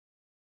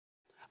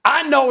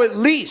I know at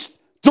least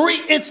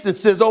 3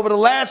 instances over the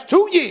last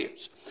 2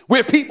 years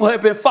where people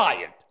have been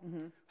fired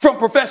from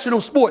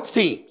professional sports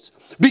teams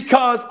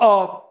because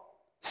of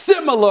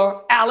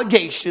similar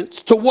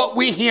allegations to what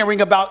we're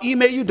hearing about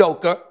Ime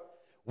Udoka.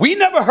 We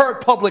never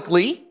heard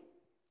publicly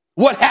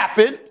what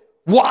happened,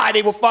 why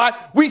they were fired.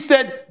 We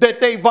said that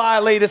they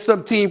violated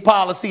some team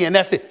policy, and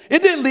that's it.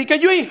 It didn't leak.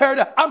 You ain't heard.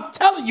 I'm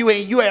telling you,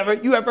 you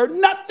have heard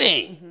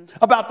nothing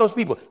about those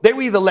people. They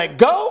were either let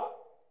go,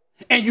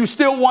 and you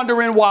still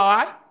wondering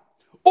why,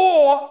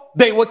 or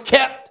they were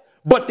kept,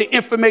 but the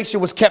information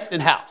was kept in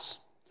house.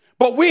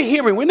 But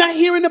we're not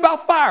hearing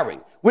about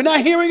firing. We're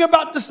not hearing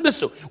about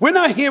dismissal. We're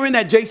not hearing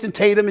that Jason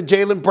Tatum and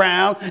Jaylen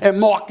Brown and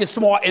Marcus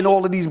Smart and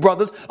all of these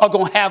brothers are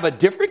going to have a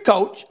different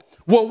coach.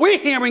 What we're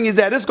hearing is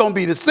that it's going to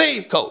be the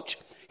same coach.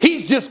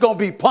 He's just going to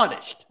be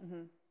punished.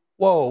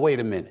 Whoa, wait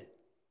a minute.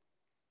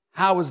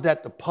 How is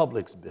that the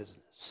public's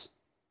business?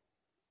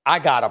 I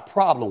got a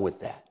problem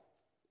with that.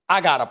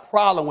 I got a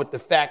problem with the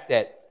fact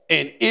that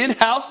an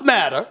in-house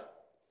matter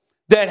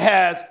that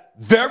has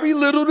very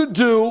little to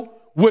do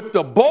with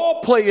the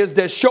ball players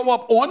that show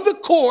up on the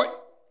court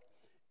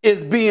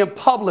is being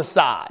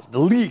publicized,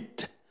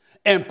 leaked,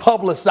 and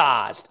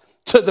publicized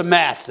to the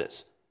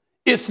masses.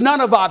 It's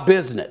none of our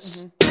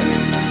business.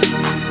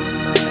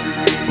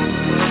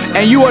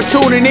 And you are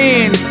tuning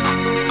in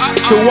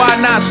to Why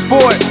Not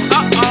Sports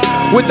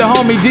with the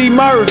homie D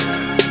Murph.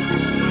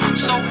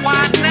 So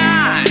why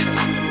not?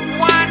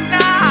 Why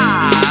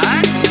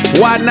not?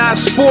 Why Not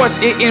Sports?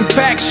 It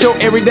impacts your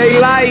everyday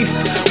life.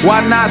 Why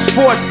Not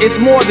Sports? It's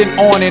more than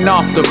on and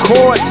off the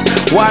courts.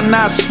 Why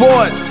Not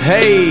Sports?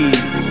 Hey.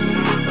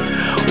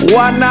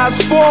 Why Not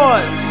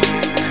Sports?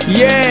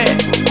 Yeah.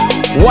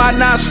 Why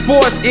Not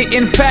Sports? It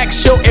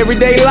impacts your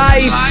everyday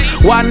life.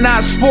 Why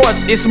Not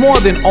Sports? It's more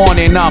than on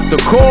and off the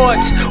court.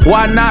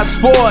 Why Not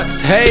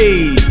Sports?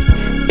 Hey.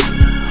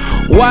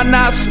 Why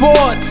Not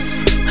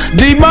Sports?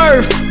 D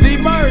Murph.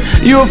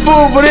 You a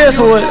fool for this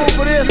one.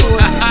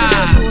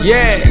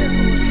 Yeah.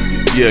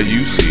 Yeah,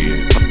 you see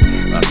it.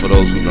 For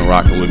those who've been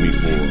rocking with me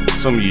for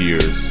some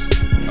years,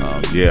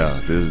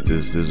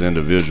 this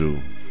individual,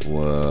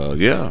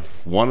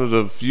 one of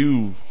the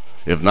few,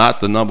 if not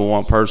the number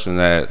one person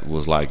that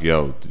was like,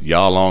 yo,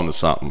 y'all on to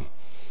something.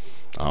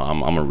 I'm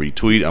going to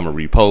retweet, I'm going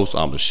to repost,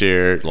 I'm going to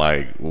share it.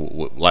 Like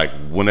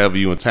whenever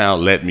you in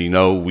town, let me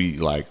know.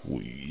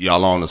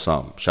 Y'all on to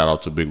something. Shout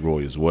out to Big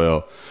Roy as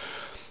well.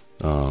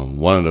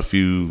 One of the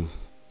few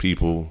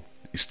people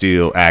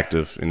still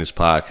active in this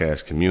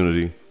podcast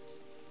community.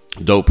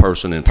 Dope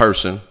person in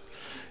person,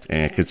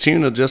 and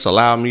continue to just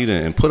allow me to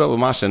and put up with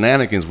my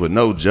shenanigans with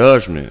no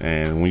judgment.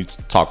 And when you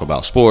talk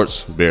about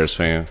sports, Bears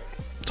fan,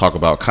 talk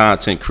about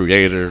content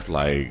creator,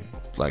 like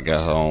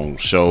got her own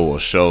show or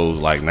shows.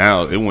 Like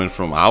now it went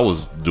from I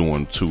was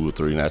doing 2 or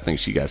 3, and I think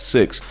she got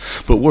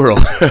 6. But world,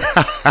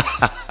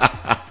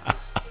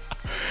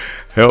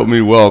 help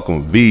me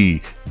welcome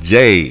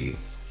VJ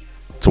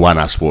to Why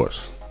Not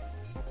Sports.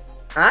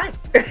 Hi.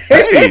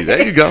 Hey,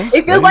 there you go.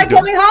 It feels like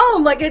coming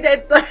home. Like it.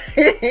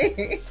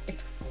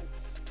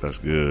 That's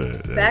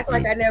good. Back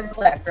like I never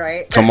left,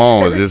 right? Come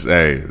on,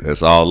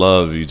 that's all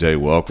love, VJ.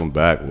 Welcome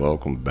back. And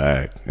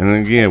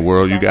then again,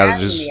 world, you gotta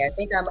just. I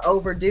think I'm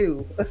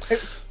overdue.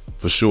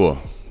 For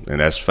sure, and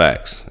that's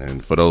facts.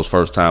 And for those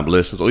first time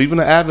listeners, or even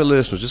the avid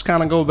listeners, just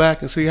kind of go back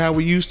and see how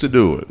we used to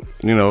do it.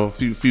 You know, a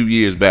few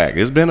years back.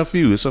 It's been a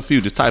few. It's a few.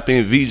 Just type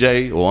in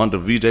VJ or under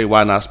VJ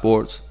Why Not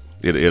Sports.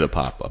 It'll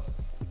pop up.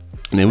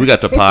 And then we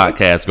got the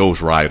podcast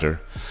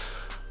Ghostwriter,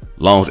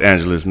 Los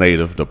Angeles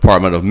native,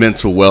 Department of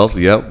Mental Wealth.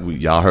 Yep,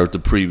 y'all heard the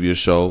previous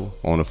show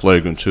on the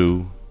Flagrant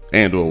 2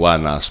 and or Why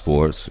Not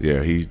Sports. Yeah,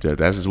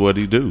 that's just what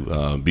he do.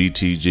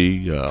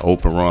 BTG,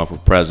 Open Run for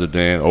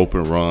President,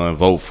 Open Run,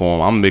 Vote for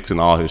him. I'm mixing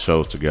all his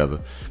shows together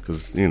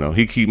because,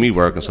 he keep me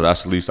working, so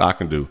that's the least I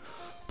can do.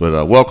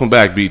 But welcome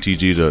back,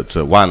 BTG,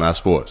 to Why Not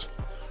Sports.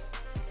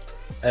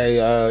 Hey,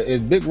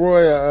 is Big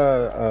Roy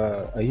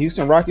a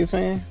Houston Rockets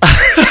fan?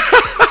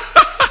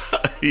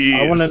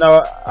 I want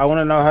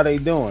to know how they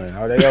doing.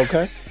 Are they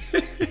okay?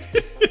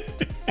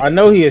 I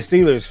know he a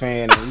Steelers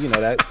fan, and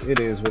that it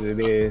is what it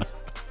is.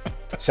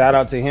 Shout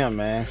out to him,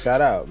 man. Shout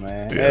out,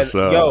 man. Yes,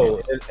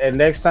 and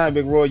next time,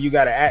 Big Roy, you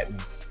gotta at me.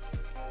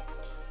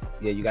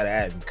 Yeah, you gotta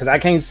at me because I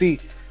can't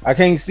see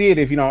it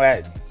if you don't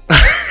at me.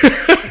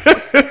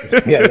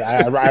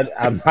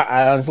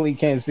 I honestly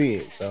can't see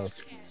it, so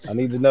I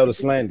need to know the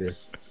slander.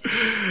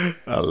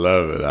 I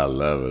love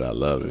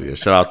it. Yeah,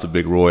 shout out to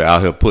Big Roy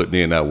out here putting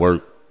in that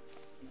work.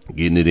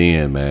 Getting it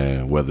in,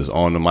 man, whether it's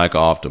on the mic or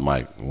off the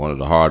mic. One of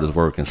the hardest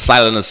working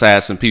silent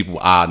assassin people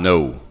I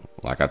know.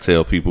 Like I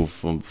tell people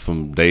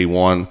from day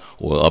one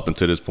or up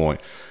until this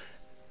point,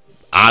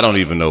 I don't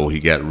even know what he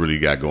really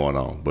got going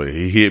on. But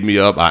he hit me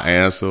up, I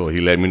answer, or he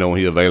let me know when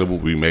he available,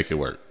 we make it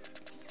work.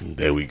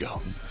 There we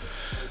go.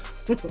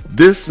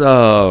 This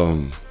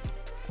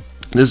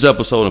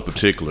episode in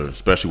particular,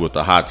 especially with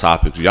the hot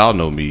topics, y'all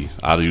know me.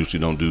 I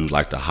usually don't do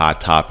like the hot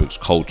topics,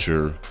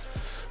 culture,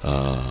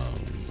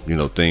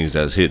 things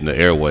that's hitting the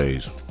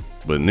airways.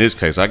 But in this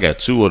case, I got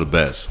two of the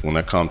best when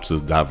it comes to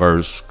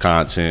diverse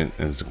content,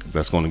 and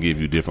that's going to give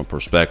you different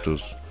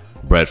perspectives.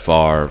 Brett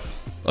Favre,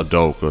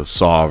 Udoka,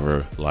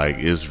 Sarver, like,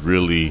 it's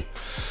really,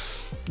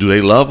 do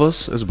they love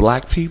us as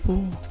black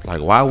people?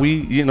 Like, why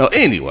we,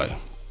 anyway.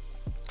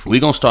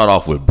 We're going to start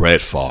off with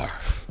Brett Favre.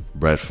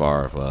 Brett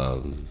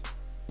Favre,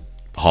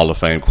 Hall of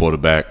Fame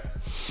quarterback.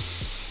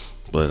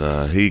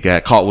 But he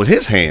got caught with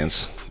his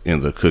hands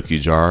in the cookie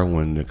jar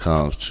when it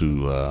comes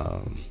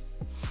to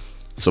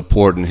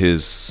supporting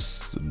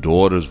his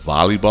daughter's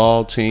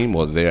volleyball team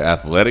or their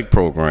athletic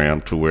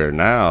program, to where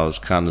now it's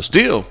kind of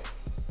still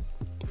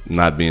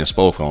not being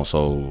spoke on.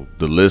 So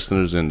the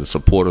listeners and the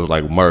supporters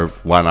like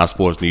Murph, Why Not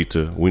Sports,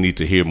 we need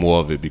to hear more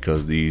of it,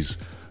 because these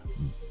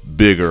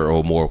bigger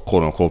or more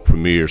quote unquote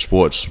premier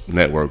sports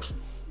networks,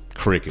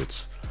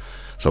 crickets.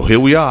 So here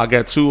we are. I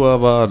got two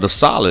of the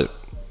solid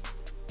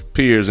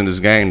peers in this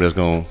game that's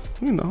going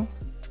to,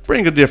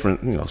 bring a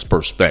different,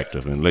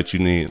 perspective and let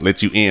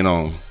you in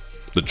on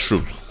the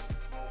truth,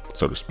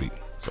 so to speak.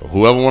 So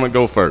whoever want to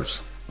go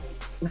first.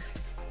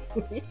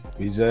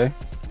 BJ?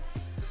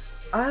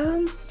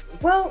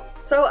 Well,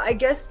 so I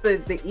guess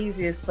the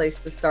easiest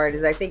place to start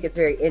is, I think it's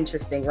very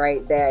interesting,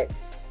 right, that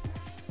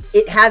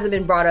it hasn't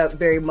been brought up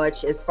very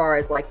much as far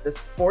as like the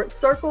sports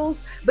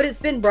circles, but it's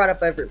been brought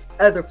up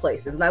other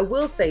places. And I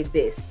will say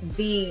this,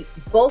 the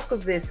bulk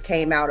of this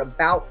came out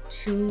about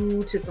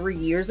 2 to 3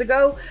 years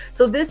ago.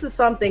 So this is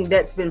something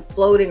that's been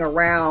floating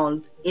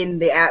around in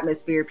the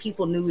atmosphere.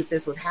 People knew that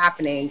this was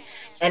happening.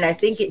 And I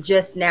think it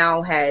just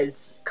now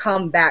has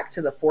come back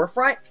to the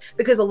forefront,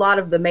 because a lot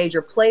of the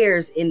major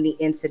players in the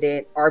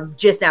incident are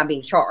just now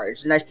being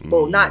charged.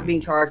 And not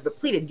being charged, but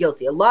pleaded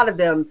guilty. A lot of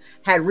them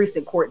had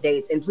recent court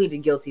dates and pleaded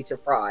guilty to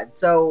fraud.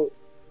 So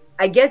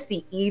I guess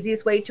the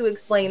easiest way to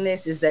explain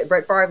this is that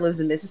Brett Favre lives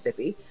in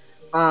Mississippi.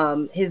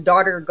 His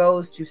daughter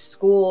goes to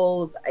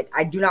school.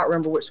 I do not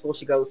remember which school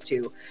she goes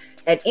to.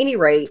 At any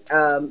rate,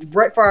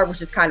 Brett Favre was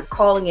just kind of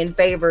calling in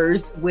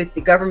favors with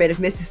the government of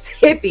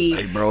Mississippi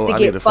to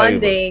get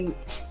funding.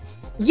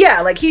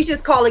 Yeah, like he's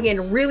just calling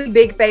in really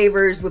big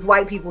favors with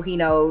white people he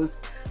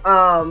knows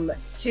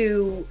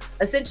to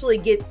essentially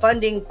get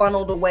funding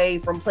funneled away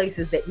from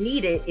places that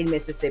need it in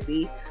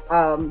Mississippi,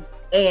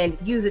 and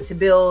use it to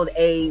build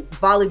a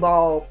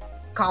volleyball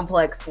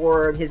complex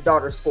for his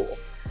daughter's school.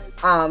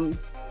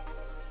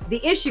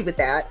 The issue with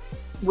that,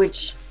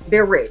 which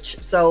they're rich,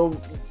 so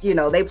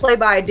they play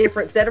by a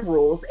different set of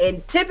rules.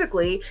 And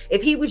typically,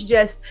 if he was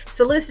just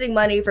soliciting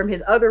money from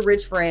his other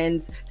rich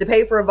friends to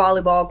pay for a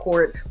volleyball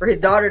court for his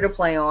daughter to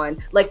play on,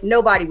 like,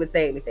 nobody would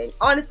say anything.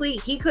 Honestly,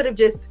 he could have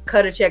just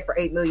cut a check for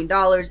 $8 million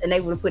and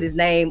they would have put his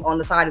name on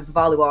the side of the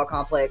volleyball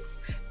complex,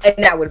 and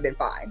that would have been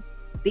fine.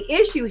 The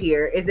issue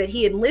here is that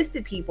he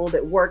enlisted people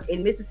that work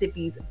in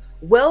Mississippi's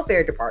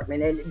welfare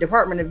department and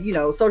Department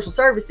of social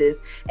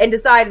services, and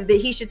decided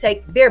that he should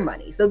take their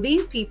money. So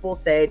these people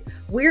said,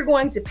 we're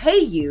going to pay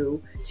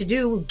you to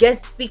do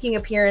guest speaking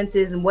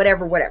appearances and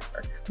whatever.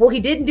 Well,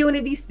 he didn't do any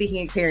of these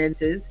speaking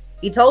appearances.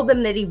 He told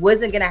them that he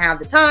wasn't going to have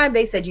the time.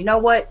 They said, you know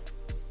what,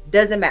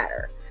 doesn't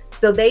matter.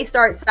 So they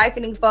start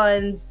siphoning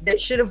funds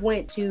that should have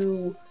went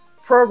to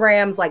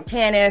programs like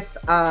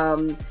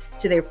TANF,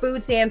 to their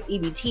food stamps,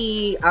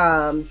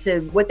 EBT, to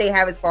what they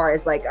have as far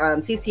as like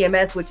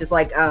CCMS, which is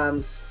like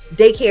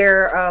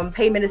daycare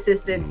payment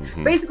assistance,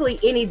 basically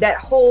that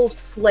whole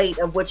slate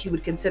of what you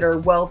would consider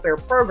welfare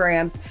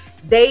programs.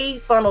 They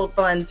funneled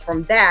funds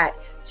from that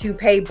to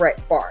pay Brett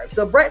Favre.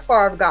 So Brett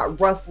Favre got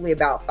roughly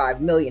about $5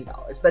 million.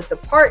 But the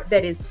part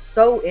that is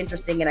so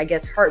interesting and I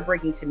guess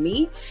heartbreaking to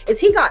me is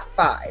he got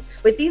 $5 million.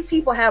 But these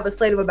people have a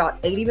slate of about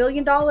 $80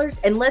 million,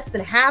 and less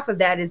than half of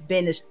that has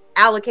been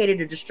allocated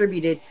or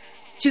distributed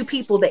to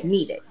people that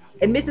need it.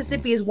 And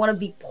Mississippi is one of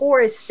the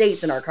poorest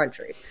states in our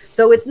country.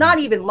 So it's not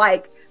even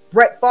like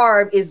Brett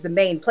Favre is the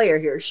main player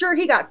here. Sure,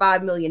 he got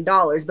 $5 million,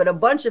 but a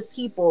bunch of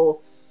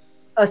people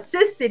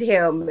assisted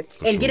him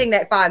in getting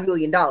that $5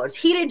 million.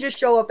 He didn't just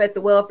show up at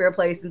the welfare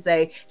place and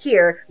say,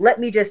 here, let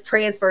me just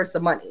transfer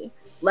some money.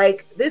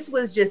 Like, this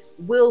was just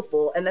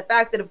willful. And the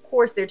fact that, of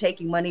course, they're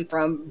taking money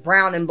from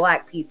brown and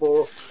black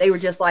people, they were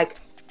just like,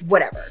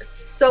 whatever.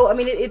 So, I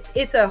mean,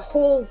 it's a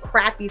whole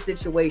crappy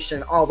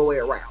situation all the way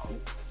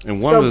around. And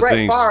one of the Brett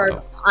things,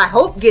 Favre, I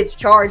hope, gets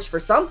charged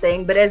for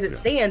something, but as it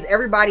stands,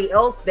 everybody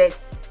else that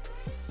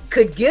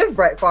could give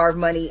Brett Favre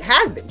money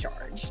has been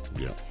charged.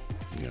 Yeah.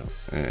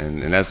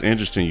 And that's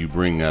interesting you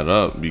bring that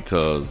up,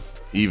 because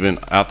even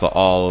after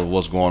all of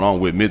what's going on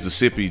with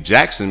Mississippi,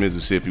 Jackson,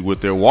 Mississippi, with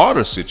their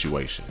water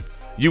situation,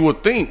 you would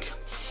think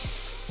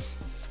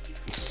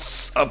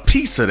a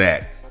piece of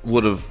that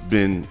would have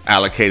been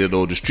allocated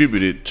or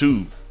distributed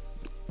to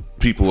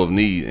people of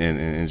need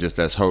and just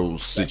that whole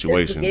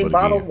situation. Getting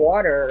bottled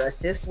water,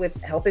 assist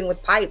with helping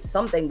with pipes,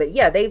 something. But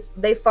yeah,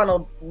 they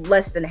funneled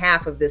less than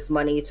half of this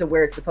money to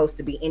where it's supposed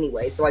to be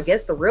anyway. So I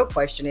guess the real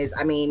question is,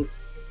 I mean,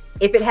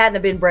 if it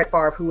hadn't been Brett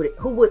Favre, who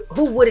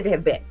would it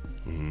have been?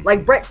 Mm-hmm.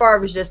 Like, Brett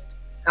Favre is just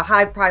a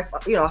high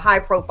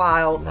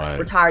profile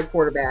retired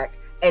quarterback,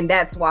 and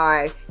that's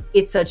why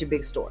it's such a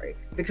big story.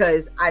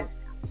 Because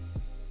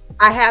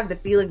I have the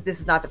feeling this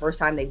is not the first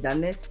time they've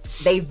done this.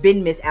 They've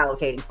been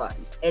misallocating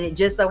funds. And it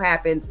just so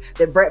happens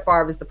that Brett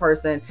Favre is the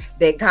person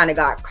that kind of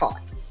got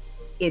caught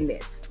in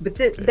this. But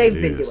they've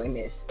been doing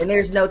this. And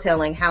there's no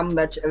telling how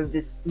much of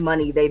this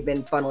money they've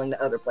been funneling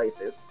to other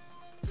places.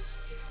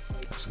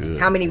 That's good.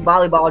 How many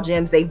volleyball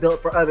gyms they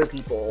built for other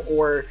people,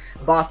 or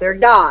bought their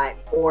yacht,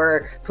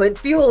 or put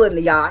fuel in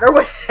the yacht, or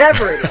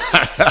whatever it is.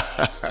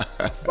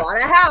 Bought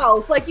a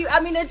house. Like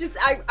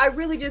I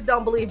really just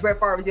don't believe Brett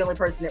Favre was the only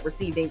person that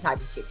received any type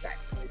of kickback.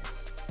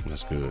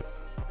 That's good.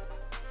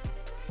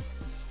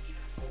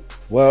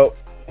 Well,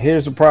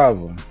 here's the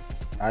problem.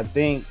 I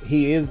think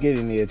he is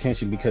getting the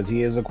attention because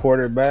he is a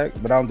quarterback,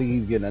 but I don't think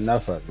he's getting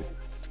enough of it.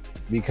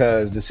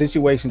 Because the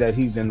situation that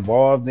he's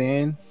involved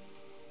in,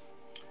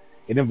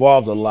 it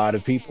involves a lot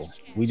of people.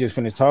 We just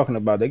finished talking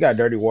about they got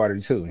dirty water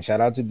too, and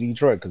shout out to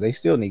Detroit because they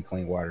still need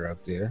clean water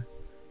up there.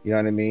 You know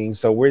what I mean?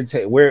 So we're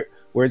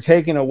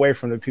taking away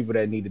from the people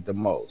that need it the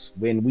most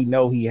when we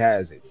know he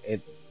has it.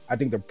 And I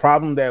think the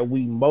problem that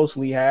we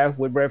mostly have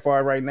with Brett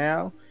Favre right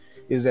now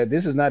is that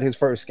this is not his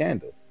first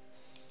scandal.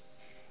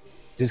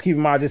 Just keep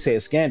in mind, I just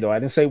said scandal. I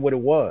didn't say what it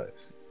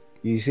was.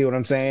 You see what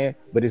I'm saying?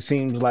 But it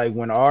seems like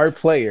when our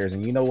players,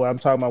 and you know what I'm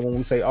talking about when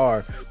we say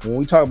when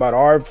we talk about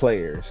our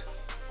players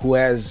who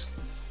has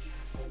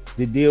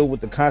to deal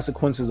with the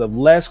consequences of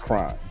less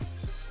crime,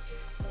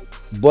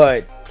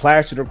 but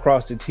plastered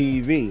across the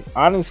TV.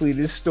 Honestly,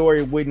 this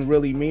story wouldn't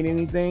really mean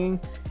anything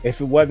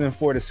if it wasn't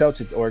for the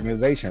Celtics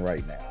organization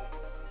right now.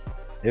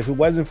 If it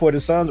wasn't for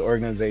the Suns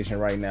organization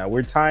right now,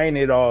 we're tying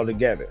it all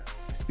together.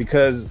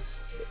 Because,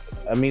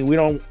 I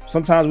mean,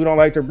 sometimes we don't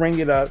like to bring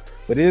it up,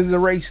 but it is a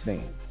race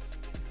thing.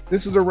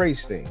 This is a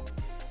race thing.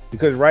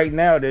 Because right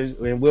now,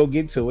 and we'll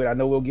get to it. I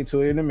know we'll get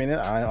to it in a minute.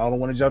 I don't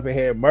want to jump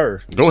ahead,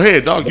 Murph. Go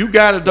ahead, dog. You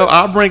got it, though.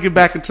 I'll bring it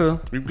back into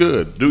you.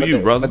 Good.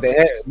 Brother.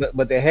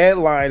 But the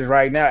headlines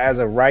right now, as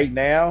of right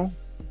now,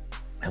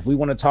 if we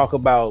want to talk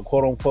about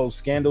quote unquote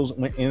scandals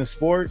in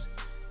sports,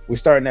 we're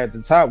starting at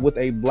the top with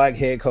a black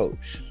head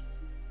coach,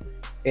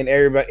 and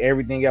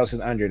everything else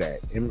is under that.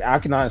 And I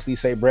can honestly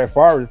say Brett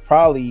Favre is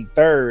probably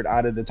third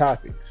out of the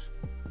topics.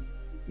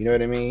 You know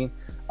what I mean?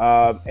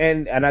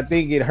 And I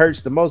think it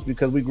hurts the most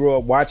because we grew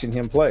up watching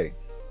him play.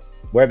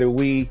 Whether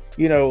he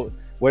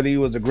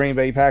was a Green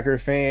Bay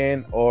Packers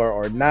fan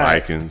or not,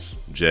 Vikings,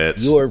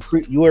 Jets,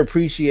 you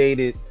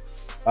appreciated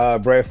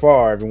Brett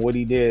Favre and what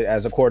he did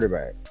as a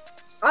quarterback.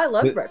 I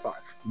love Brett Favre.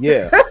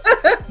 Yeah,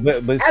 but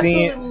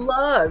absolutely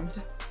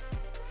loved.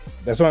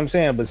 That's what I'm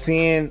saying. But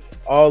seeing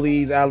all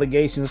these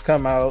allegations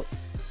come out,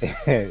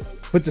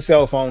 put the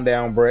cell phone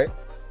down, Brett.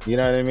 You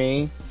know what I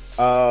mean?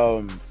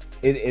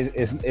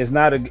 It's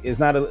not a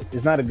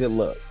good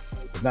look.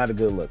 It's not a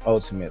good look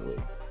ultimately.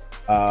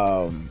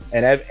 And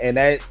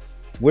that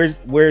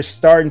we're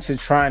starting to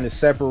trying to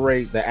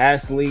separate the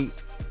athlete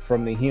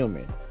from the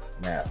human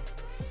now.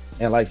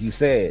 And like you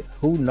said,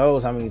 who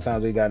knows how many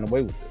times we've gotten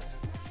away with this?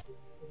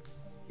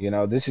 You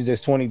know, this is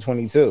just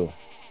 2022,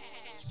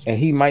 and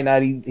he might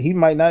not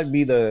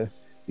be the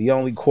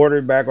only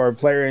quarterback or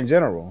player in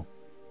general.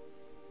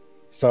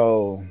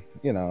 So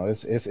you know,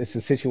 it's a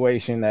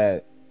situation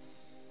that.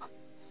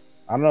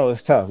 I don't know,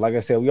 it's tough. Like I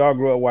said, we all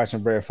grew up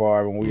watching Brett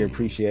Favre and we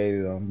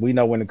appreciated him. We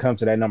know when it comes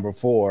to that number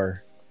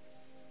 4,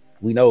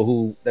 we know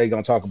who they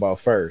gonna talk about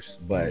first.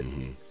 But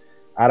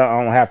I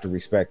don't have to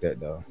respect that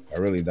though. I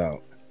really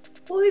don't.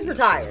 Well, he's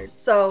retired,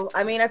 so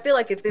I mean, I feel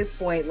like at this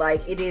point,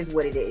 like it is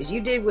what it is.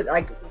 You did what,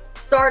 like,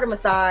 start him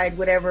aside,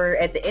 whatever.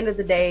 At the end of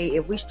the day,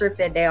 if we strip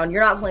that down,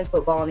 you're not playing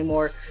football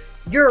anymore.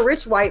 You're a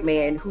rich white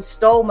man who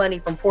stole money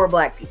from poor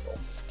black people.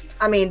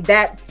 I mean,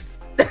 that's.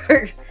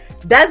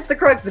 That's the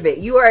crux of it.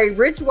 You are a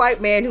rich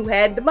white man who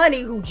had the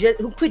money, who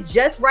could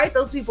just write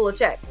those people a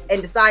check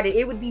and decided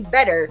it would be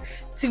better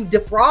to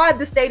defraud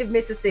the state of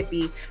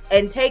Mississippi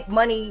and take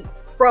money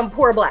from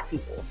poor black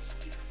people.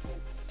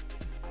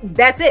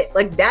 That's it.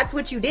 Like, that's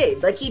what you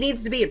did. Like, he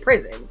needs to be in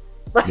prison.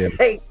 Like,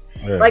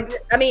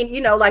 I mean, you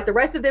know, like the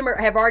rest of them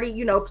have already,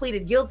 you know,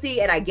 pleaded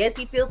guilty, and I guess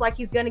he feels like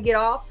he's going to get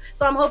off.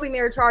 So I'm hoping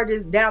there are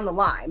charges down the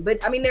line. But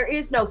I mean, there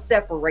is no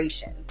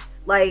separation.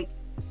 Like,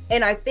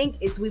 and I think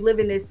we live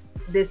in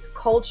this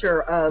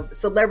culture of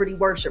celebrity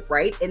worship,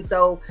 right? And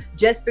so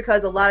just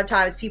because a lot of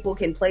times people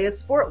can play a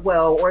sport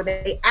well, or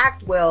they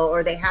act well,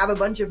 or they have a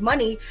bunch of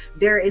money,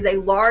 there is a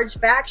large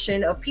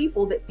faction of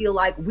people that feel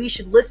like we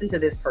should listen to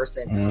this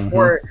person,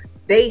 or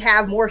they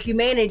have more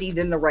humanity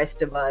than the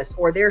rest of us,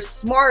 or they're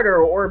smarter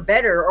or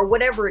better, or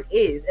whatever it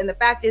is. And the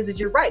fact is that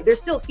you're right, they're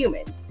still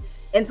humans.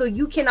 And so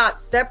you cannot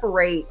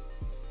separate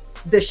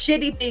the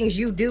shitty things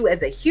you do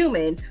as a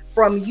human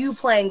from you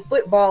playing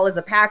football as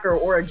a Packer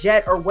or a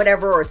Jet or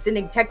whatever, or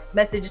sending text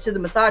messages to the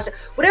massage,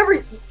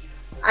 whatever.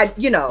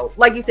 You know,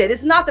 like you said,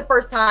 it's not the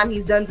first time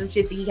he's done some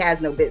shit that he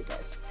has no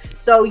business.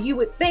 So you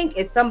would think,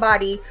 as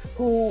somebody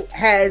who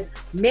has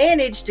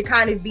managed to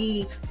kind of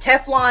be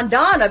Teflon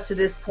Don up to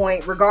this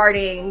point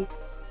regarding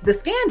the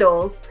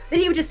scandals, that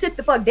he would just sit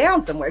the fuck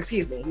down somewhere.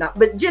 Excuse me,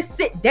 but just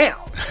sit down.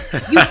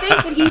 You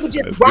think that he would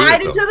just That's ride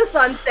good, into though. the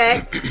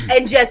sunset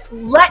and just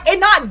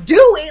not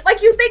do it?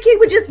 Like, you think he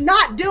would just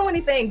not do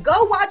anything?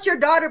 Go watch your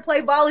daughter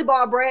play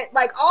volleyball, Brett.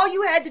 Like, all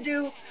you had to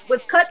do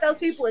was cut those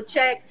people a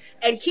check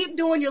and keep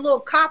doing your little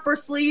copper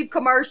sleeve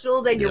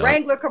commercials and your Yep.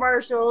 Wrangler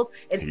commercials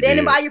and He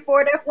standing did. by your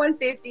Ford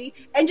F-150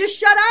 and just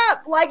shut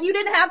up. Like, you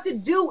didn't have to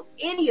do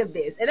any of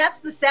this. And that's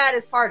the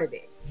saddest part of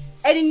it.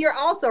 And then you're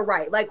also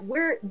right. Like,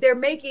 they're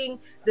making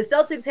the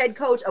Celtics head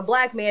coach, a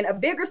black man, a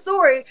bigger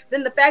story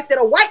than the fact that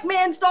a white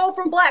man stole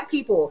from black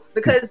people.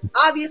 Because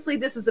obviously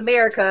this is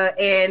America,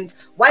 and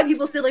white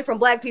people stealing from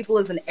black people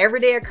is an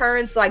everyday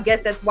occurrence. So I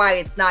guess that's why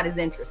it's not as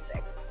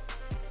interesting.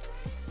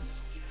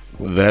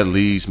 That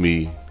leads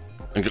me.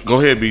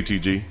 Go ahead,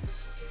 BTG.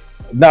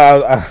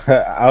 No,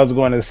 I was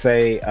going to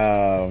say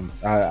I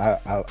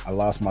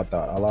lost my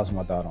thought. I lost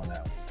my thought on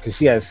that one because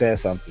she had said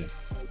something.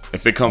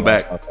 If it come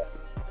back,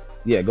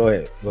 yeah, go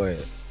ahead.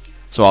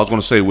 so I was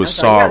going to say with I'm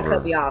sorry, you gotta Sarver.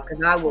 cut me off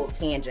because I will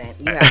tangent.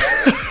 You have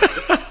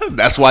to.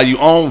 That's why you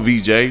own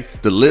VJ.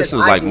 The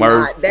listeners I like do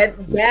Murph. not.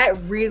 That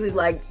really,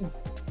 like,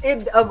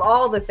 of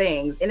all the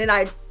things. And then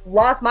I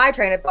lost my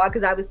train of thought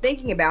because I was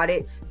thinking about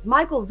it.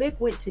 Michael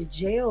Vick went to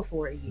jail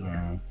for a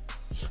year.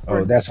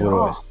 Oh, that's what it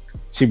was.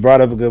 dogs. She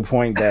brought up a good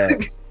point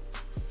that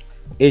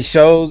it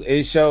shows.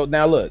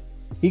 Now look,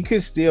 he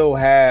could still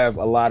have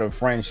a lot of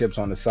friendships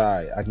on the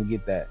side. I can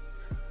get that.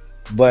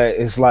 But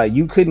it's like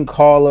you couldn't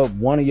call up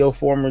one of your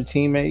former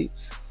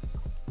teammates.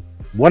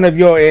 And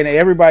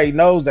everybody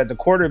knows that the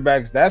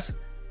quarterbacks, that's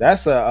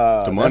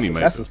a The money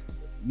maker.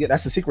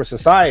 That's a secret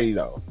society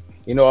though.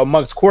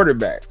 Amongst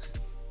quarterbacks.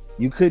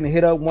 You couldn't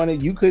hit up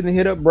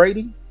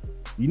Brady.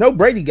 You know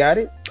Brady got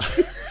it.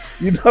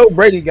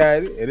 Brady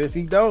got it. And if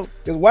he don't,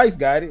 his wife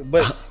got it.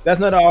 But that's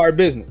none of our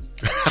business.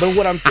 But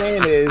what I'm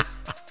saying is,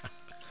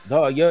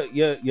 dog,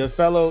 your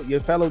fellow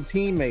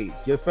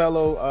teammates, your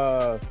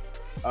fellow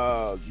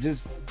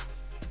just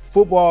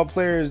football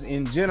players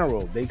in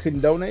general, they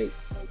couldn't donate.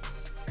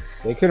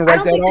 They couldn't I write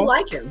don't that think they off.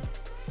 like him.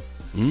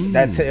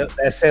 That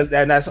says,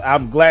 and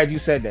I'm glad you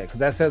said that because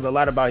that says a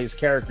lot about his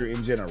character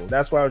in general.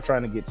 That's what I was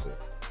trying to get to.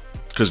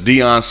 Because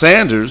Deion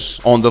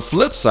Sanders, on the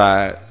flip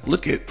side,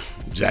 look at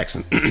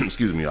Jackson.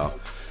 Excuse me, y'all.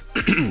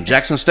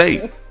 Jackson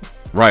State.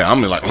 Right,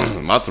 I'm like,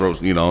 my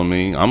throat's, you know what I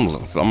mean?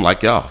 I'm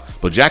like y'all.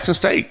 But Jackson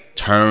State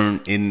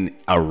turned in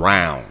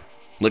around.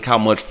 Look how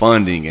much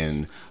funding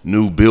and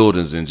new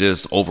buildings and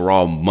just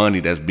overall money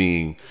that's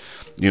being,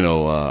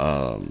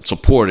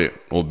 supported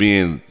or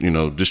being,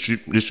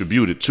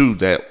 distributed to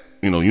that,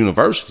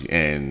 university.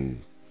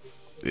 And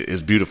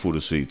it's beautiful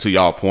to see. To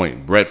y'all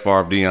point, Brett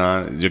Favre,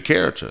 Deion is your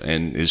character,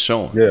 and it's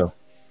showing.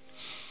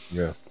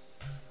 Yeah.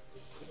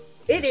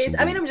 It is.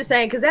 I mean, I'm just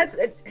saying, because that's,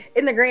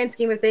 in the grand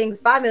scheme of things,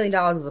 $5 million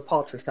is a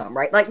paltry sum,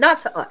 right? Like, not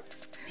to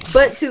us,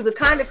 but to the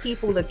kind of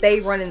people that they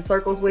run in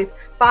circles with,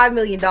 $5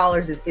 million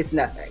is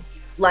nothing.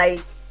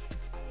 Like,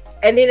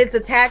 and then it's a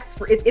tax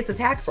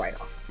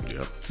write-off.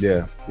 Yep.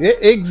 Yeah.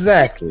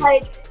 Exactly.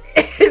 Like,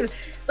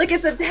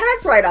 it's a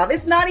tax write-off.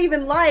 It's not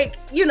even like,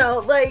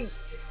 like,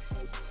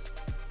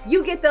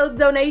 you get those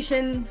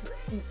donations.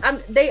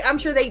 I'm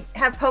sure they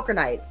have poker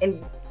night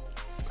and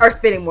are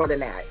spending more than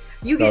that.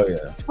 You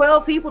get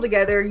 12 people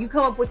together, you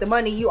come up with the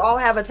money, you all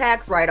have a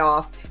tax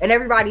write-off, and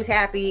everybody's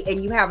happy,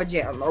 and you have a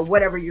gym or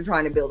whatever you're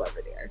trying to build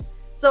over there.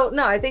 So,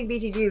 no, I think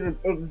BTG is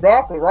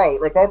exactly right.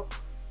 Like,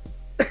 that's...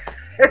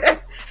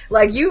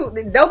 like,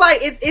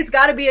 it's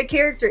got to be a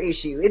character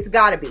issue. It's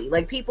got to be.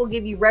 Like, people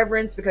give you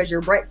reverence because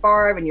you're Brett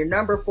Favre and you're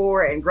number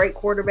 4 and great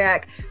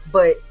quarterback,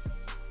 but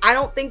I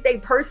don't think they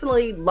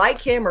personally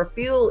like him or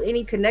feel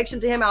any connection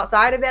to him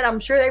outside of that. I'm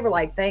sure they were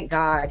like, thank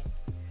God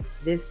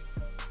this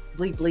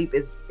bleep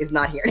is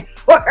not here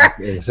anymore.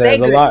 It says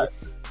a lot.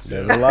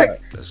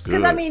 That's good.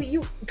 Because, I mean,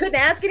 you couldn't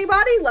ask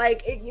anybody.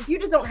 Like, if you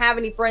just don't have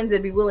any friends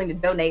that'd be willing to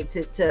donate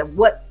to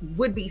what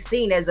would be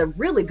seen as a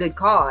really good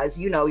cause,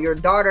 your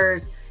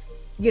daughter's,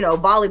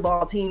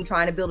 volleyball team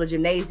trying to build a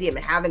gymnasium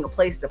and having a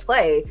place to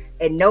play,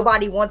 and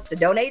nobody wants to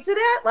donate to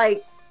that,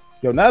 like...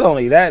 Yo, not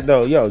only that,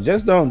 though,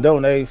 just don't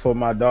donate for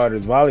my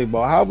daughter's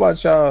volleyball. How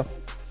about y'all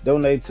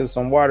donate to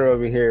some water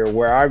over here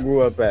where I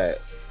grew up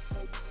at?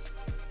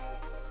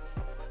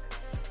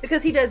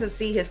 Because he doesn't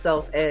see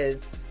himself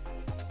as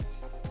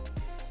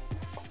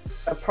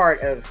a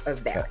part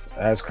of that.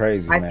 That's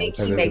crazy, man. I think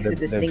he makes a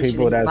distinction. The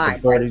people that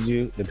supported right?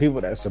 you, the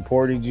people that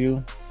supported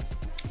you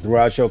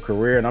throughout your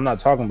career, and I'm not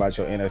talking about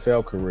your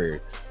NFL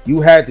career.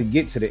 You had to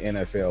get to the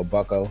NFL,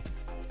 bucko.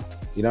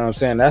 You know what I'm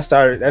saying? That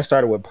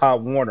started with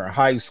Pop Warner,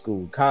 high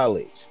school,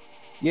 college.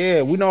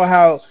 Yeah, we know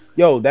how.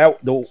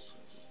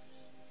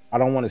 I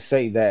don't want to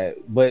say that,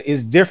 but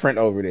it's different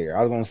over there.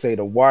 I was going to say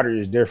the water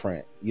is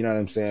different. You know what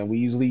I'm saying? We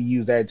usually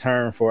use that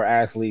term for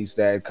athletes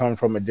that come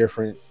from a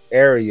different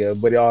area,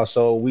 but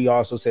we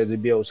also said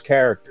it builds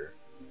character,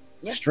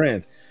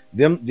 strength.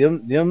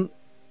 Them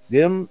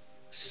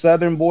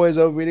Southern boys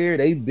over there,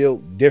 they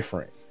built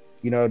different.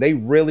 They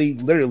really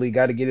literally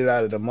got to get it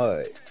out of the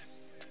mud.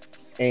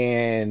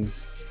 And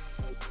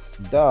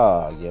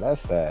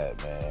that's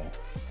sad, man.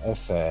 That's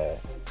sad.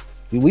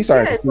 We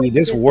start to see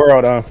this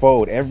world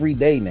unfold every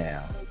day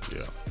now.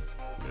 Yeah.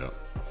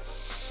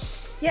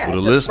 Yeah, For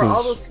the for listeners.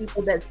 all those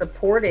people that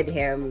supported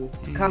him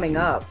coming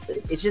up,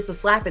 it's just a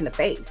slap in the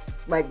face.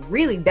 Like,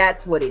 really,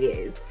 that's what it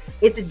is.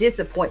 It's a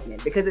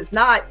disappointment because it's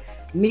not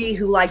me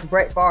who liked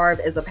Brett Favre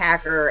as a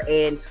Packer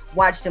and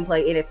watched him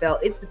play NFL.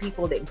 It's the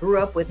people that grew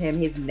up with him,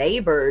 his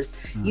neighbors,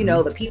 you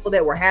know, the people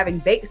that were having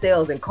bake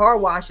sales and car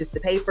washes to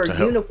pay for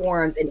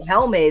uniforms and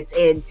helmets,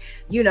 and,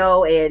 you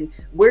know, and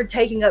we're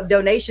taking up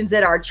donations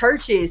at our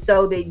churches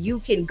so that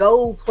you can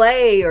go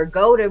play or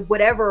go to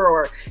whatever,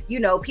 or, you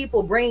know,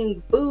 people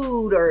bring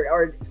food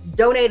or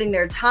donating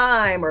their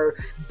time or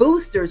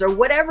boosters or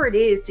whatever it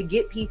is to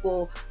get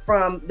people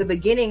from the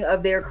beginning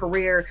of their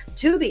career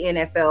to the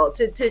NFL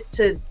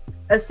to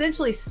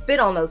essentially spit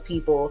on those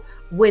people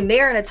when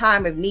they're in a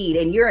time of need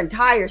and your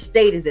entire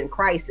state is in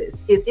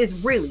crisis is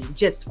really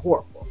just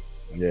horrible.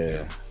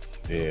 Yeah.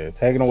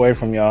 Taken away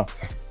from y'all.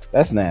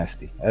 That's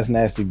nasty. That's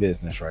nasty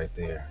business right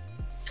there.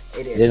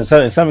 It is.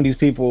 And some of these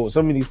people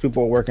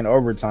are working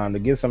overtime to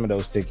get some of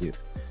those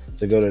tickets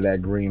to go to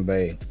that Green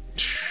Bay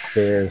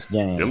Bears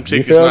game. Them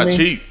tickets not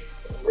cheap.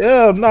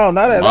 Yeah, no,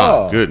 not at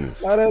all. My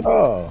goodness. Not at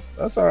all.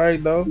 That's all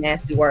right though.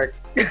 Nasty work.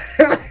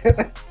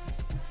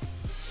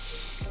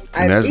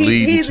 And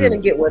he's gonna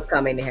get what's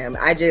coming to him.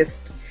 I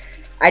just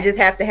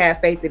have to have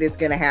faith that it's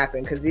gonna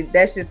happen, because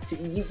that's just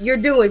you're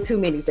doing too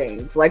many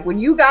things. Like, when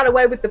you got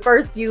away with the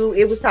first few,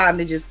 it was time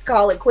to just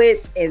call it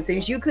quits. And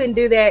since you couldn't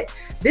do that,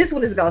 this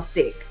one is gonna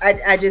stick.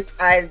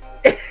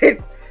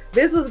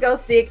 This was gonna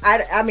stick.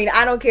 I mean,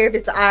 I don't care if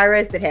it's the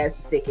IRS that has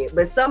to stick it,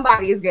 but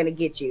somebody is gonna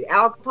get you.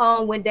 Al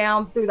Capone went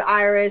down through the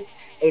IRS,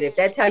 and if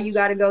that's how you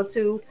got to go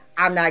too,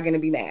 I'm not gonna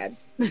be mad.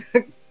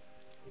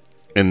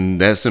 And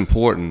that's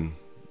important.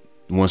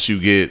 Once you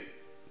get,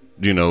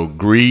 you know,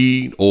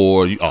 greed,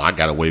 or I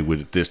got away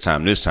with it this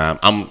time,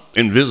 I'm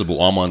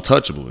invisible, I'm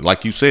untouchable.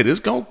 Like you said, it's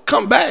gonna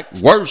come back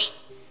worse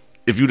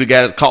if you'd have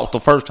got it caught the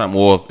first time,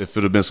 or if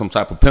it had been some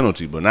type of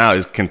penalty. But now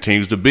it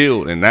continues to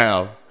build, and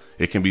now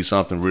it can be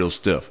something real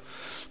stiff,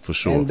 for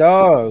sure. And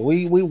dog,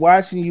 we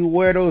watching you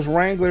wear those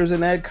Wranglers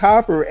and that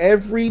copper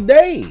every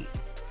day.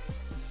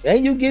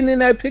 And you getting in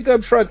that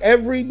pickup truck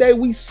every day.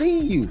 We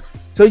see you.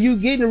 So you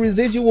getting a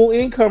residual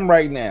income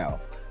right now.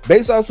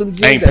 Based off some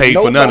ain't paid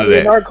for none of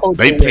that.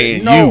 They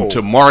paying you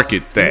to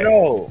market that.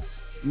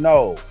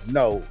 No.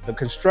 The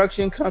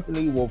construction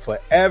company will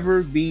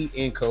forever be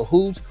in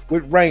cahoots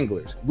with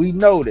Wranglers. We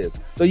know this.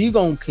 So you're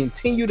going to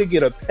continue to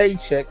get a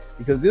paycheck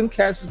because them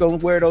cats is going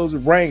to wear those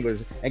Wranglers.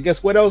 And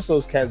guess what else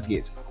those cats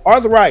get?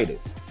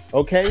 Arthritis.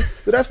 Okay?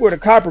 So that's where the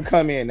copper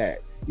come in at.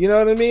 You know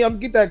what I mean? I'm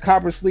get that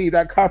copper sleeve,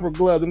 that copper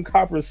glove, them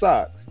copper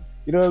socks.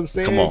 You know what I'm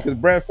saying? Because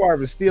Brett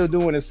Favre is still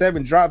doing a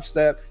 7-drop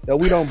step that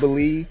we don't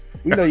believe.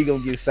 We know you're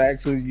going to get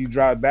sacked so you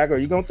drive back, or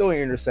you're going to throw an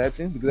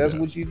interception, because that's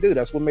what you do.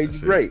 That's what made you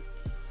great.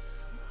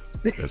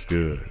 That's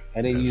good.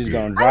 And then you're just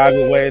going to drive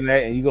away in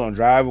that, and you're going to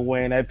drive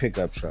away in that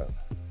pickup truck.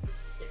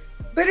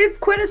 But it's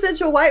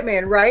quintessential white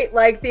man, right?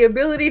 Like, the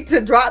ability to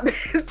drop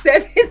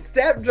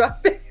 7-step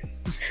drop.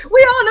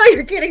 We all know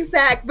you're getting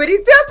sacked, but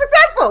he's still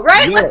successful,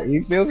 right? Yeah,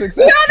 he's still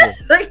successful.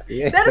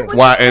 That is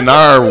why? And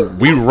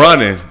we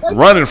running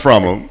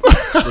from him.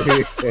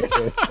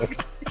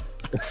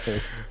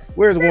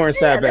 Where's Warren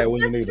Sapp at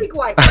when you need him?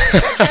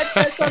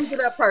 That sums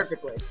it up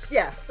perfectly.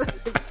 Yeah.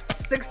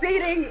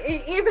 Succeeding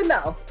even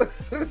though.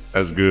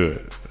 That's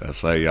good.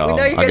 That's right, y'all.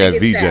 I got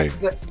VJ.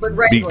 But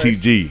Wranglers,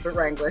 BTG. but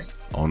Wranglers.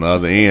 On the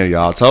other end,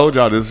 y'all. Told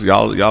y'all this.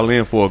 Y'all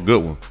in for a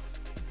good one.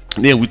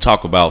 And then we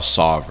talk about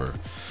Sarver.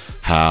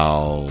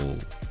 How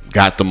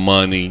got the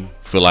money,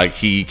 feel like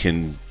he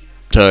can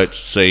touch,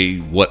 say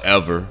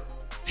whatever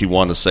he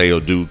want to say or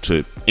do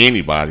to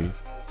anybody.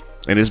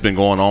 And it's been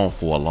going on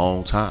for a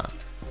long time.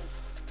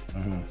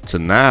 So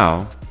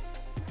now,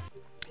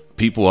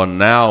 people are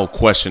now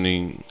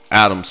questioning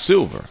Adam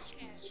Silver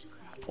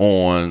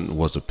on,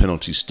 was the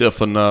penalty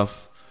stiff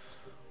enough?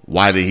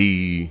 Why did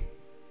he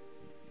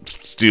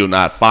still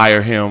not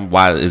fire him?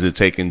 Why is it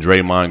taking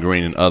Draymond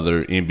Green and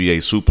other NBA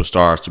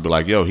superstars to be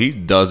like, yo, he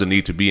doesn't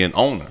need to be an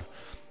owner?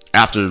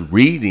 After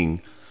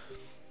reading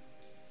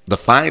the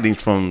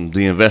findings from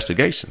the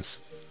investigations.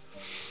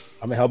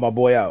 I'm gonna help my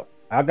boy out.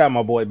 I got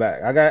my boy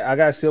back. I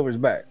got Silver's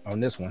back on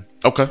this one.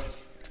 Okay.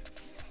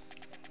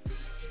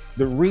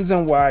 The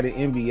reason why the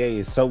NBA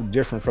is so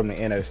different from the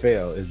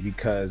NFL is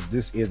because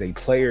this is a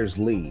players'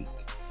 league.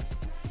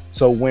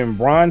 So when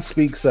Bron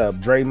speaks up,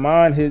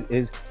 Draymond,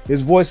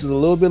 his voice is a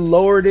little bit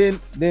lower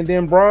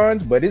than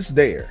Bron's, but it's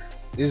there.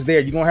 It's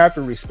there. You're gonna have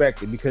to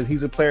respect it because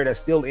he's a player that's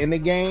still in the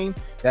game,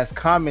 that's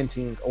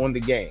commenting on the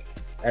game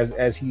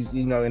as he's,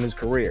 you know, in his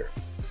career.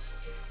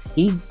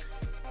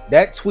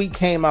 That tweet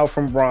came out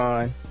from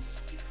Bron.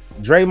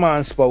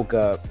 Draymond spoke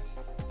up.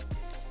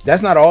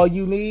 That's not all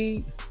you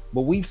need,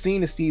 but we've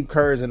seen the Steve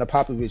Kerrs and the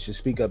Popoviches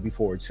speak up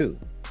before too.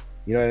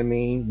 You know what I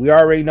mean? We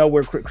already know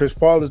where Chris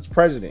Paul is the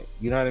president.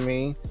 You know what I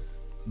mean?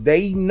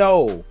 They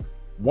know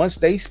once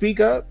they speak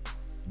up,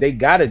 they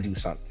got to do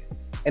something.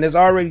 And it's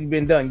already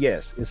been done.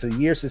 Yes, it's a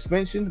year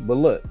suspension, but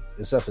look,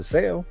 it's up for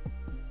sale.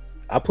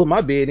 I put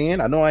my bid in.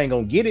 I know I ain't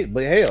going to get it,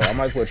 but hell, I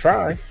might as well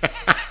try.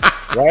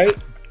 Right?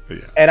 Yeah.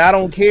 And I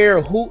don't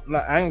care who,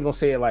 I ain't going to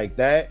say it like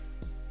that.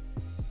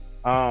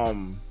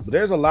 But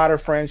there's a lot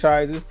of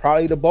franchises,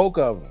 probably the bulk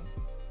of them,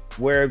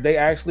 where if they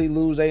actually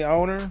lose a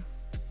owner,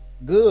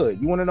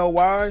 good. You want to know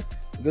why?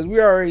 Because we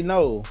already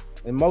know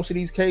in most of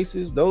these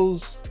cases,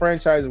 those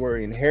franchises were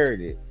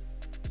inherited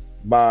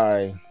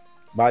by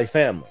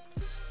family,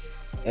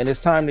 and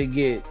it's time to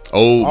get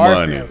Old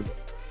money. family.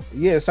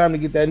 Yeah, it's time to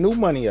get that new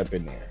money up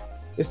in there.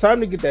 It's time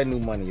to get that new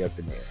money up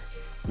in there.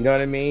 You know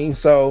what I mean?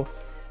 So,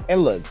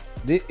 and look,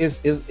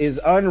 this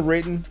is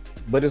unwritten,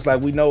 but it's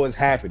like we know it's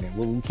happening.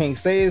 What we can't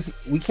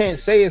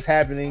say it's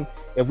happening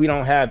if we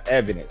don't have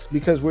evidence,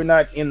 because we're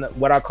not in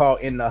what I call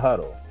in the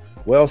huddle.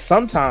 Well,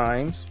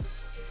 sometimes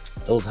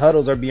those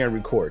huddles are being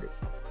recorded.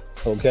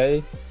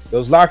 Okay,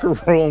 those locker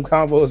room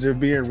combos are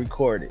being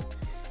recorded,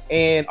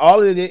 and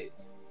all of it.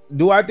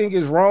 Do I think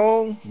is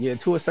wrong? Yeah,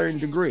 to a certain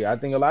degree. I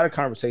think a lot of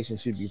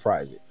conversations should be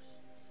private.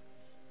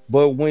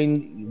 But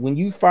when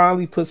you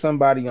finally put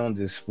somebody on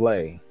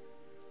display,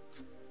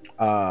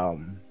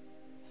 when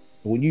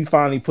you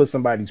finally put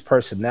somebody's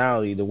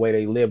personality, the way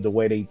they live, the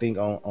way they think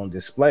on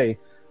display,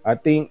 I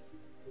think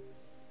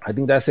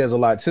that says a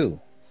lot too.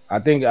 I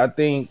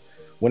think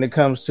when it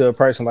comes to a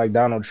person like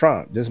Donald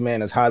Trump, this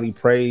man is highly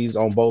praised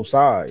on both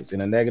sides,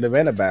 in a negative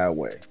and a bad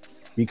way,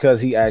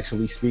 because he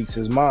actually speaks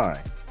his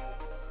mind.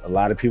 A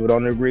lot of people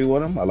don't agree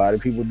with him. A lot of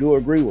people do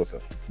agree with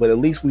him, but at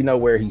least we know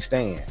where he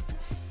stands.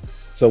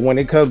 So when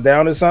it comes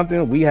down to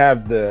something, we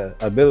have the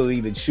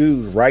ability to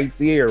choose right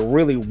there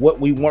really what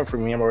we want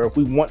from him, or if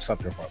we want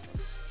something from him.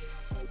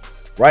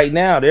 Right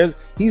now,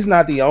 he's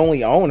not the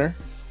only owner.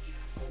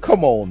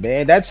 Come on,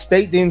 man. That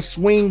state didn't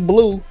swing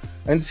blue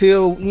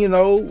until, we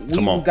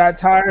got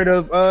tired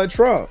of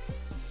Trump.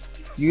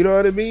 You know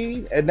what I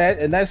mean? And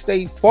that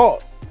state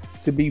fought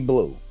to be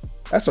blue.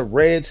 That's a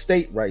red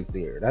state right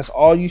there. That's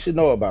all you should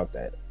know about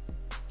that.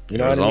 You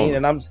know what I mean?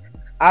 And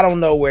I don't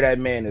know where that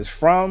man is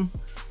from.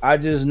 I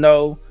just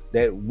know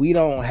that we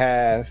don't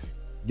have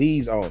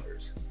these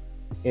owners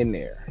in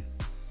there.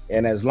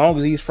 And as long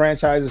as these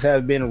franchises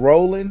have been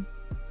rolling,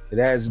 it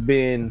has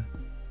been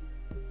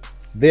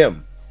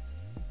them.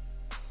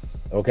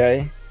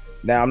 Okay?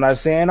 Now, I'm not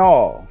saying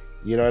all.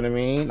 You know what I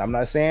mean? I'm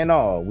not saying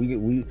all.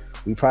 We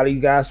probably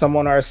got some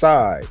on our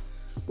side.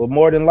 But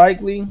more than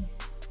likely,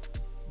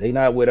 they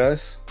not with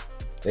us.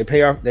 They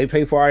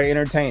pay for our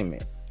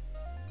entertainment.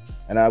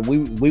 And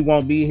we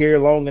won't be here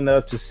long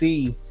enough to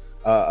see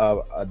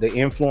the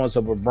influence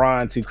of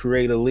LeBron to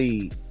create a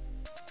league.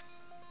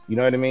 You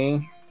know what I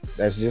mean?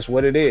 That's just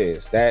what it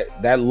is.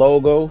 That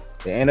logo,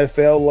 the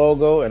NFL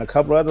logo, and a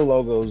couple other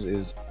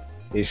logos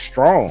is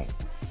strong.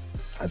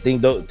 I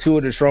think two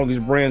of the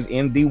strongest brands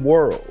in the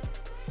world.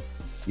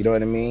 You know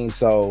what I mean?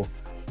 So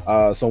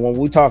when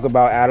we talk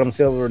about Adam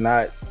Silver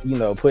not,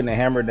 putting the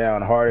hammer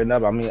down hard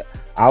enough, I mean,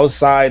 I'm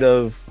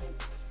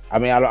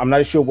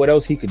not sure what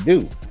else he could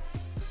do.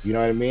 You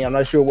know what I mean? I'm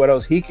not sure what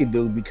else he could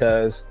do,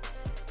 because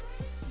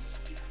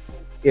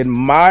in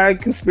my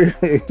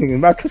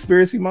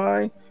conspiracy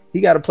mind, he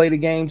got to play the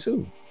game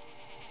too.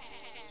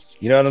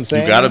 You know what I'm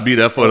saying? You got to be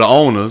there for the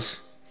owners.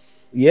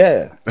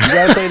 Yeah, you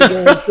got to play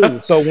the game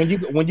too. So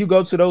when you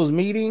go to those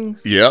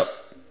meetings, yep,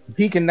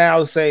 he can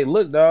now say,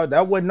 "Look, dog,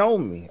 that wasn't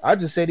on me. I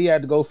just said he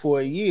had to go for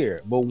a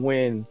year." But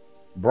when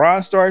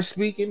Bron starts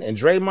speaking and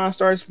Draymond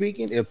starts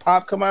speaking, if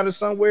Pop come out of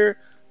somewhere,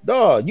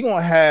 dog, you're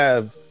gonna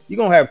have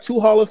two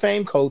Hall of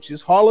Fame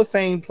coaches, Hall of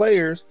Fame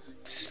players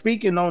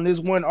speaking on this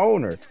one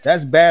owner.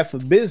 That's bad for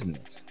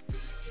business.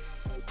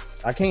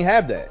 I can't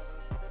have that.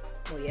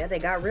 Well, yeah, they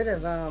got rid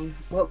of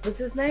what was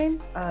his name?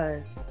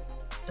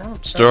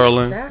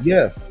 Sterling.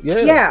 Yeah.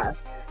 I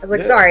was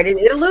like, sorry,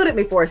 it eluded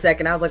me for a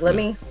second. I was like, let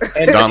me.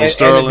 Donald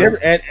Sterling.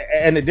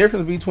 And the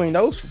difference between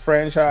those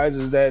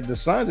franchises is that the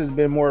Suns has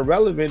been more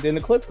relevant than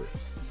the Clippers.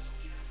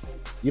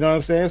 You know what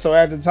I'm saying? So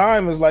at the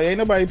time, it's like ain't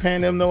nobody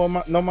paying them no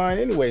mind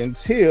anyway.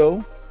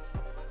 Until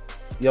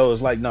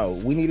it's like, no,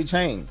 we need a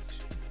change.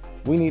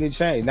 We need a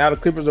change. Now the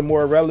Clippers are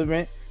more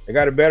relevant. They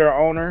got a better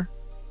owner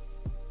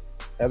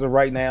as of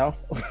right now.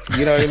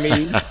 You know what I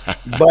mean?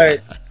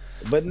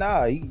 But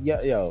nah,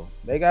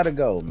 they gotta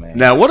go, man.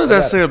 Now, what does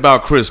that say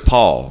about Chris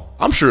Paul?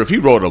 I'm sure if he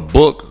wrote a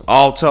book,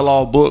 all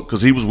tell-all book,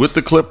 because he was with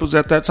the Clippers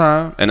at that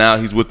time, and now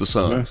he's with the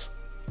Suns.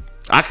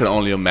 I can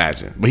only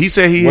imagine. But he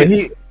said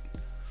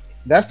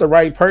that's the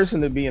right person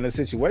to be in a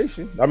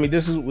situation. I mean,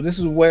 this is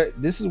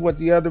what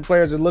the other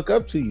players would look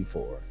up to you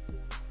for.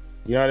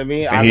 You know what I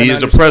mean? And he is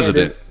the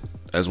president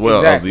as well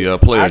exactly. of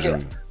the players'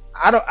 union.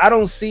 I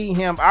don't see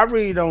him. I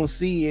really don't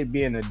see it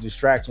being a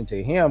distraction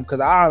to him, because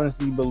I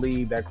honestly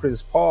believe that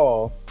Chris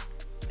Paul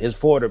is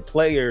for the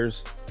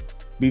players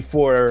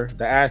before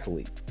the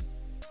athlete.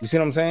 You see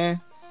what I'm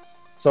saying?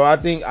 So I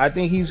think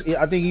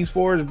he's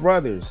for his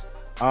brothers.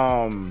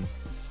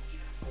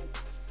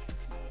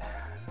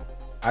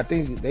 I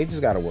think they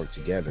just got to work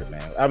together,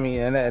 man. I mean,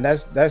 and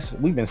that's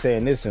we've been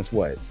saying this since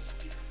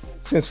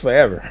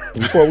forever,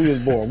 before we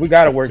was born. We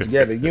got to work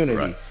together, unity.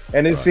 Right.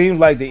 And it seems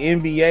like the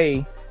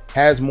NBA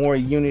has more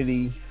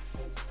unity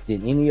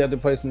than any other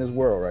place in this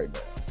world right now.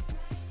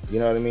 You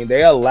know what I mean?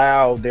 They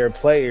allow their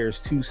players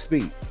to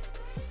speak.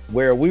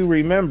 Where we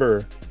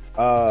remember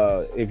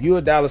if you're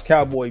a Dallas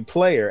Cowboy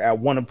player at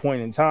one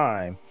point in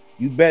time,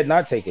 you bet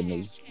not take a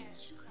knee.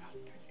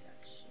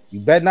 You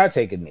bet not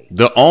take a knee.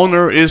 The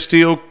owner is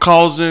still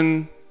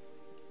causing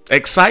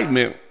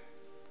excitement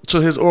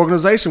to his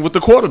organization with the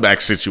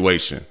quarterback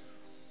situation.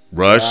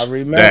 Rush I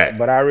remember, that.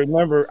 but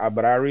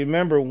I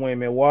remember when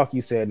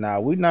Milwaukee said, "Nah,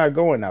 we're not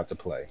going out to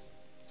play,"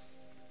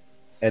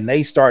 and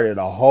they started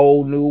a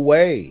whole new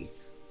way.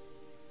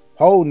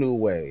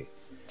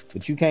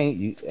 But you can't.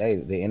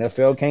 The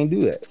NFL can't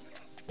do that.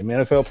 The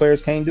NFL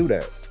players can't do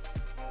that.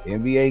 The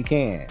NBA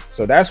can.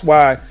 So that's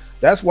why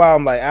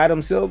I'm like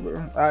Adam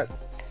Silver.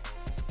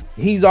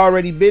 He's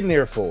already been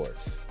there for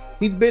us.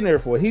 He's been there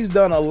for us. He's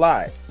done a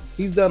lot.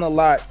 He's done a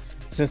lot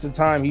since the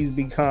time he's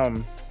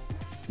become,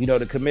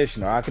 the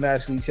commissioner. I can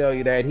actually tell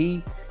you that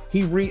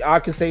I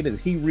can say that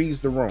he reads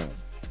the room.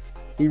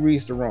 He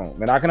reads the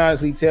room. And I can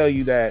honestly tell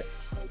you that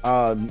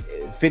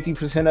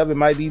 50% of it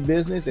might be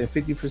business and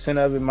 50%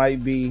 of it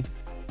might be,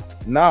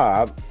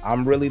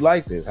 I'm really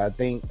like this. I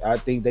think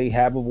they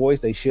have a voice.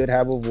 They should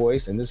have a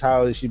voice, and this is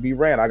how it should be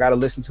ran. I got to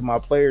listen to my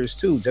players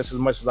too, just as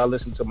much as I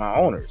listen to my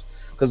owners.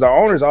 Because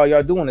our owners, all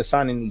y'all doing is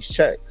signing these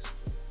checks.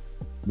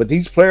 But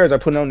these players are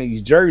putting on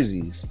these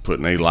jerseys,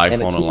 putting their life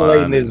and on the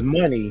accumulating line. this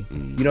money.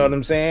 You know what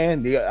I'm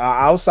saying?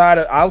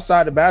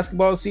 Outside the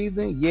basketball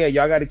season, yeah,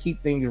 y'all got to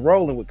keep things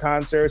rolling with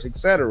concerts,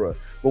 etc.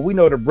 But we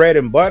know the bread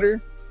and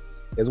butter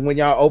is when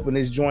y'all open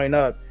this joint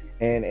up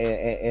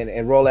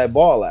and roll that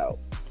ball out.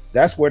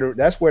 That's where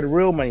the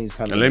real money is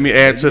coming. And let me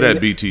add to that,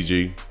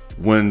 BTG.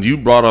 When you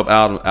brought up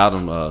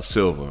Adam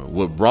Silver,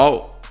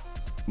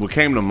 what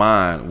came to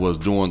mind was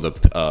during the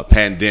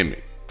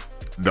pandemic.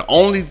 The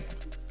only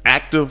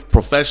active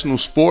professional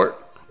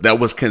sport that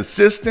was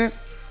consistent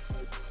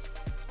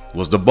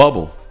was the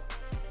bubble,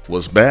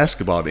 was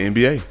basketball, the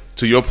NBA.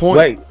 To your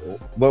point.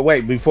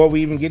 Wait, before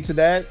we even get to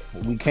that,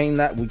 we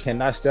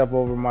cannot step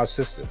over my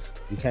sisters.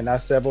 We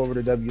cannot step over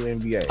the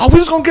WNBA. Oh, we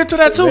was gonna get to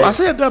that too. I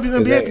said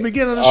WNBA at the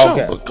beginning of the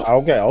show.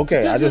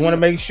 Okay. I just want to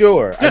make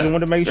sure. I just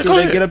want to make sure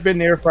they get up in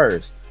there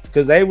first,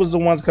 because they was the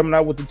ones coming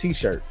out with the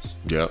t-shirts.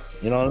 Yep.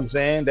 You know what I'm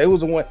saying? They was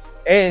the one,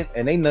 and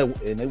they know,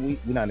 and we're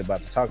not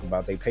about to talk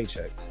about their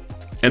paychecks.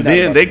 And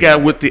then they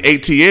got with the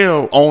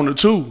ATL owner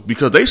too,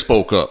 because they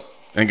spoke up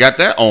and got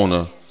that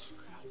owner.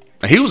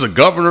 And he was a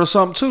governor or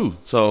something too.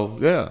 So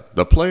yeah,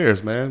 the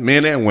players, man,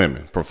 men and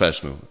women,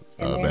 professional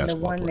and then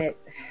basketball the one players.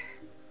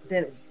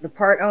 the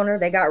part owner,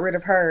 they got rid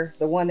of her.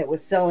 The one that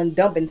was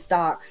dumping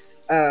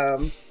stocks.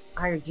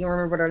 I can't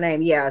remember her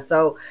name. Yeah.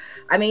 So,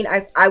 I mean,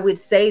 I would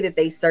say that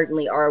they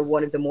certainly are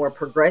one of the more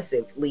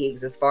progressive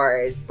leagues as far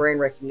as brand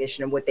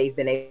recognition and what they've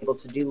been able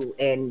to do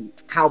and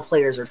how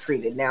players are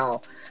treated.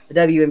 Now, the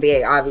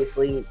WNBA,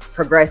 obviously,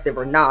 progressive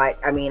or not,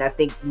 I mean, I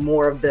think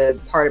more of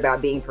the part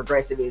about being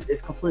progressive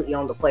is completely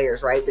on the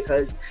players, right?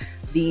 Because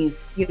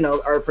these,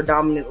 are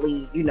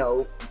predominantly,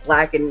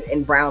 black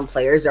and brown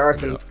players. There are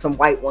some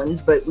white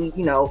ones, but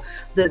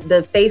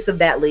the face of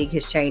that league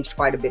has changed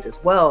quite a bit as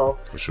well.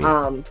 For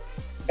sure.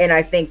 And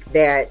I think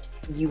that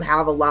you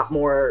have a lot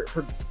more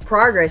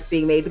progress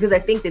being made, because I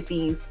think that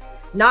these,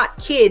 not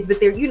kids, but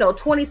they're,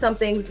 20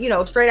 somethings,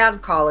 straight out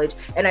of college.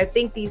 And I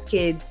think these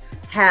kids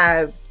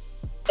have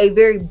a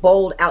very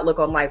bold outlook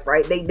on life,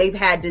 right? They've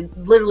had to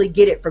literally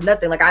get it from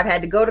nothing. Like, I've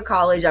had to go to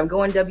college. I'm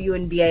going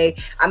WNBA.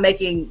 I'm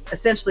making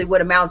essentially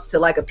what amounts to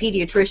like a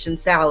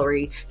pediatrician's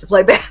salary to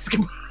play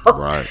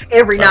basketball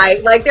every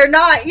night. Like, they're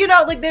not,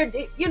 they're,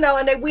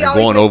 and we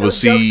always going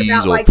overseas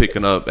about, or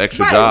picking up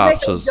extra jobs.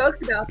 Make those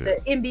jokes about the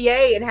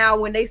NBA and how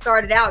when they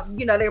started out,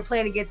 they were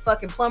playing against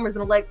fucking plumbers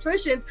and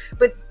electricians,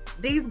 but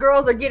these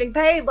girls are getting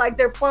paid like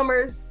they're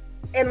plumbers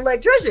and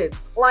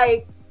electricians.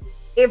 Like,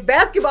 if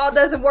basketball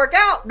doesn't work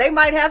out, they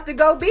might have to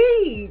go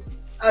be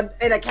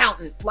an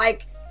accountant.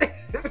 Like,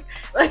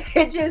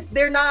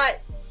 they're not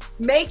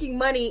making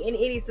money in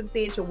any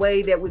substantial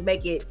way that would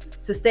make it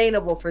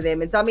sustainable for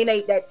them. And so, I mean,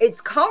 that it's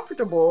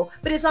comfortable,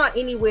 but it's not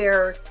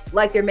anywhere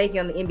like they're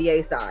making on the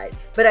NBA side.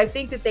 But I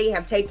think that they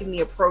have taken the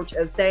approach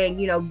of saying,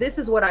 this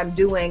is what I'm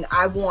doing.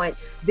 I want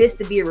this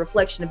to be a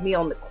reflection of me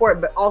on the court,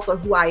 but also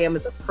who I am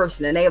as a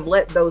person. And they have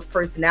let those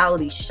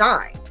personalities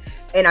shine.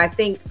 And I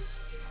think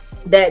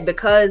that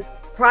because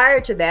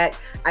prior to that,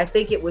 I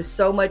think it was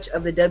so much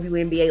of the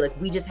WNBA, like,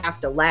 we just have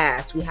to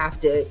last. We have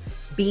to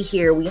be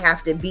here. We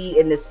have to be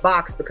in this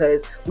box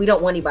because we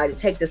don't want anybody to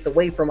take this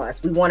away from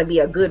us. We want to be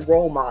a good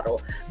role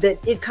model.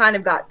 That it kind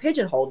of got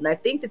pigeonholed. And I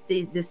think that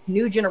this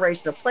new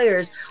generation of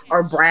players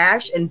are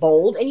brash and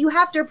bold, and you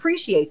have to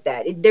appreciate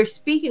that. They're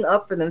speaking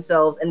up for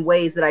themselves in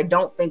ways that I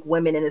don't think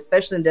women, and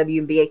especially in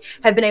WNBA,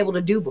 have been able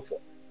to do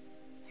before.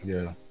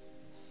 Yeah.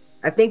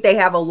 I think they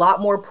have a lot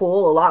more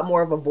pull, a lot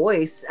more of a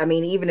voice. I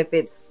mean, even if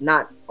it's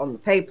not on the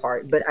pay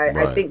part, but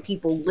I think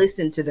people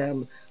listen to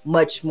them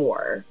much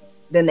more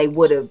than they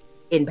would have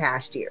in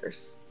past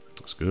years.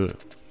 That's good.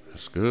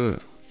 That's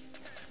good.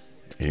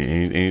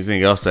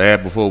 Anything else to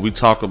add before we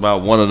talk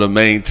about one of the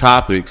main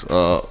topics,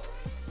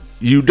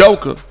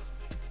 Udoka?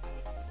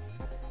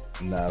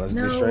 Nah, let's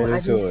get straight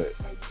into it.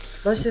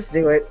 Let's just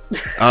do it.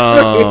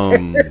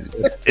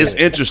 It's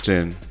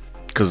interesting.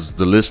 because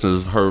the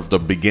listeners heard the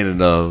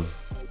beginning of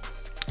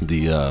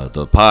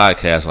the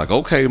podcast, like,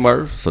 okay,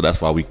 Murph. So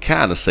that's why we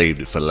kind of saved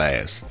it for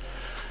last.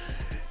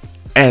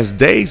 As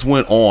days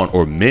went on,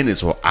 or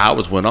minutes or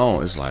hours went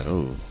on, it's like,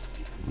 oh,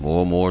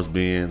 more and more is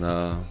being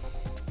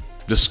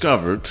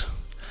discovered.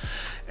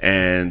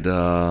 And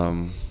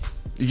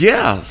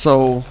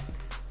so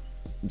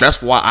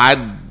that's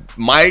why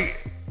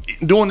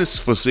doing this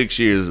for 6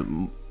 years,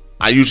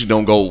 I usually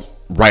don't go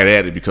right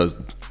at it because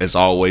it's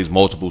always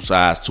multiple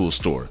sides to a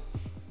story.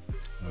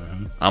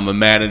 I'm a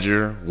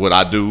manager. What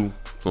I do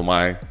for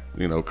my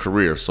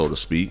career, so to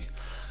speak,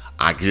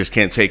 I just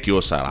can't take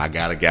your side. I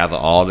got to gather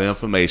all the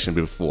information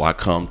before I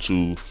come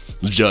to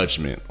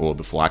judgment, or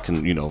before I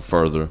can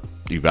further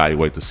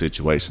evaluate the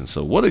situation.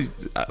 So what are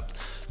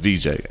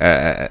VJ?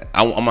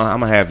 I'm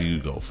gonna have you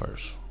go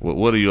first.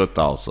 What are your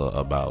thoughts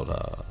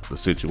about the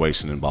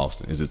situation in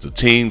Boston? Is it the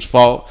team's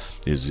fault?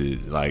 Is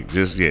it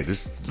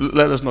just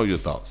let us know your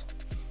thoughts.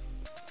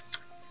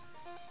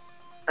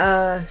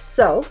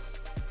 So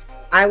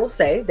I will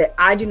say that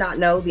I do not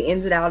know the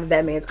ins and outs of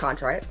that man's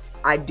contracts.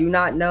 I do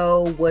not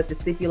know what the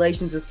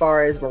stipulations as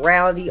far as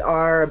morality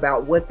are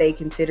about what they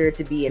consider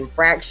to be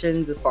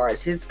infractions as far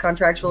as his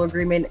contractual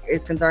agreement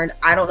is concerned.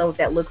 I don't know what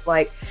that looks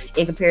like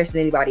in comparison to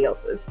anybody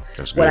else's.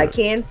 What I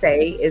can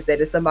say is that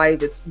as somebody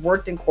that's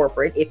worked in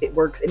corporate, if it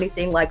works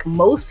anything like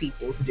most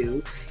people's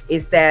do,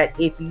 is that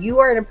if you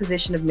are in a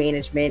position of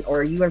management,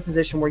 or you are in a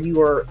position where you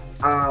are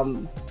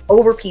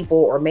over people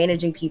or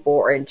managing people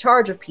or in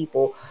charge of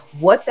people,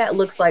 what that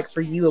looks like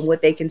for you and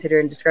what they consider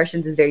in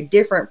discussions is very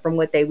different from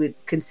what they would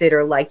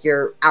consider like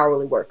your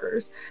hourly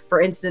workers. For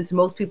instance,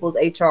 most people's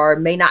HR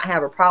may not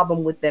have a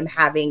problem with them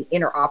having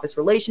inter-office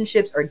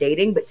relationships or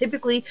dating, but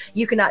typically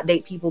you cannot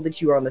date people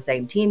that you are on the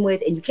same team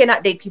with, and you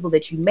cannot date people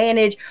that you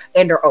manage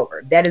and are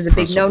over. That is a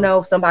big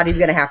no-no. Somebody's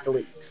going to have to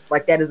leave.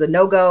 Like, that is a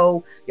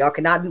no-go. Y'all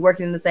cannot be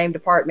working in the same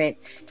department.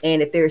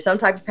 And if there is some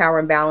type of power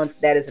imbalance,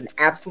 that is an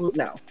absolute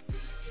no.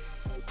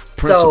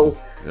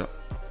 Principle.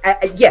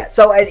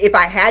 So if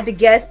I had to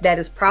guess, that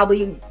is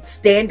probably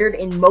standard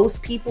in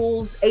most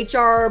people's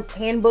HR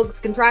handbooks,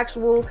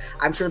 contractual.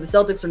 I'm sure the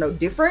Celtics are no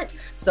different.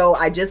 So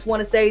I just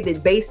want to say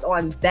that based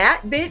on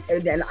that bit,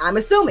 and I'm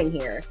assuming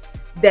here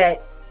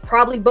that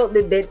probably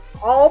that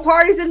all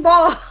parties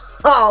involved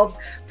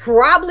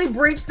probably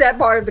breached that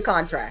part of the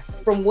contract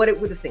from what it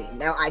would have seemed.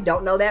 Now, I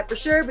don't know that for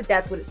sure, but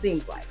that's what it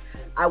seems like.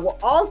 I will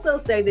also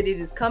say that it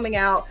is coming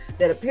out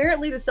that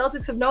apparently the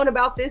Celtics have known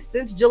about this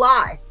since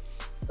July.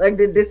 Like,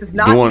 this is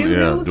not new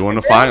news. During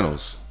the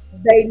finals.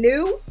 They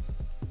knew,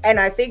 and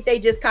I think they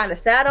just kind of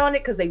sat on it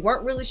because they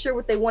weren't really sure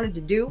what they wanted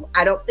to do.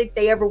 I don't think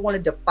they ever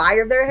wanted to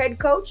fire their head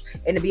coach.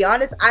 And to be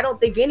honest, I don't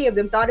think any of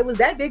them thought it was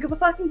that big of a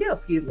fucking deal.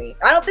 Excuse me.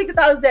 I don't think they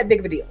thought it was that big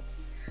of a deal.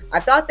 I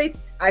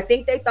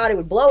think they thought it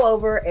would blow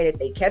over, and if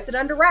they kept it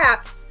under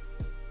wraps,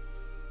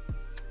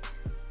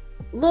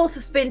 little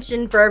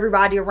suspension for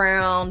everybody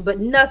around, but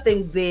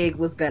nothing big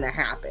was going to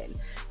happen.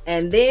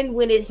 And then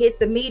when it hit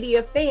the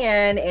media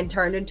fan and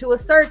turned into a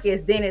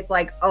circus, then it's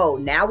like, oh,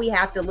 now we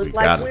have to look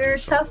like we're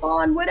tough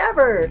on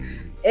whatever.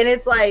 And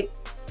it's like,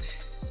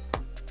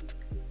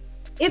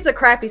 it's a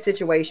crappy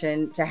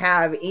situation to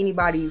have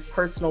anybody's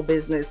personal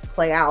business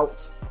play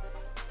out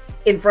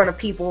in front of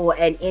people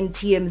and in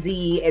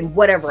TMZ and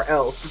whatever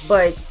else.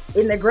 But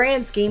in the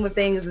grand scheme of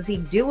things, is he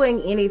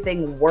doing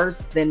anything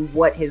worse than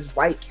what his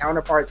white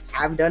counterparts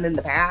have done in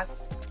the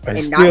past? And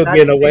still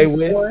getting away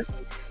with?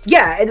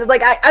 Yeah, and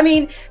like I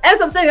mean, as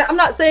I'm saying, I'm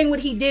not saying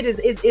what he did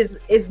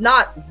is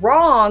not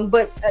wrong,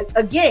 but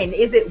again,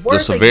 is it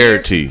worth the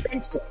severity?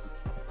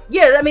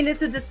 Yeah, I mean,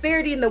 it's a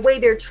disparity in the way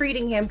they're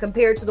treating him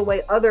compared to the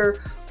way other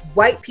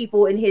white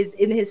people in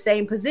his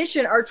same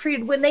position are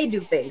treated when they do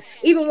things.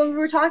 Even when we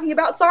were talking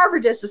about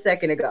Sarver just a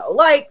second ago,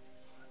 like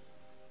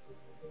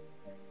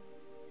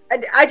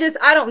I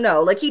don't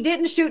know. Like, he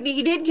didn't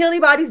kill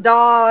anybody's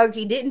dog.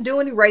 He didn't do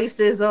any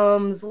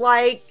racisms.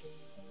 Like,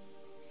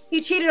 he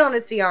cheated on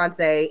his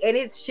fiance, and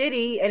it's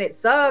shitty and it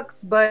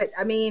sucks. But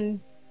I mean,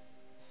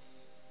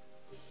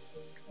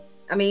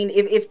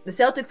 if the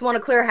Celtics want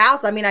to clear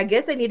house, I mean, I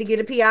guess they need to get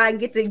a PI and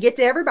get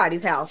to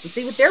everybody's house to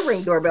see what their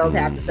Ring doorbells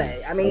have to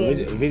say. I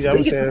mean, we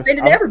get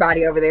suspended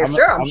everybody over there.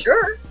 I'm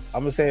sure.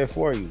 I'm gonna say it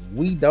for you.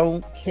 We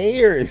don't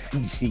care if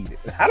he cheated.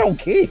 I don't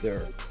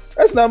care.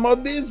 That's not my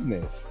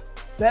business.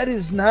 That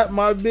is not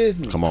my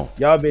business. Come on,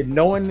 y'all been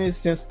knowing this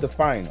since the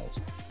finals.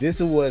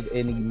 This was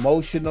an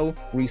emotional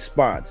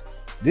response.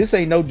 This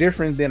ain't no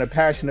different than a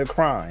passionate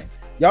crime.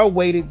 Y'all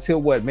waited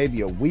till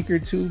maybe a week or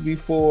two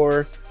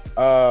before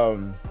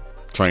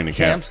training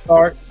camp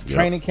starts.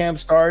 Training camp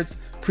starts.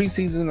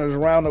 Preseason is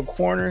around the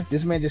corner.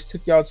 This man just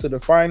took y'all to the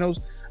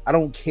finals. I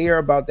don't care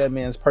about that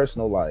man's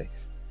personal life.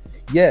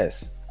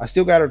 Yes, I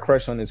still got a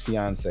crush on his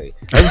fiance.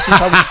 Ever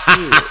since I was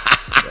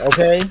a kid.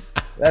 Okay,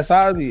 that's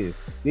obvious.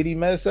 Did he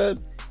mess up?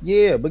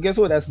 Yeah, but guess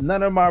what? That's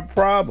none of my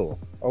problem.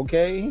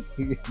 Okay,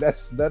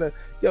 that's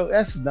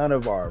none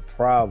of our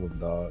problem,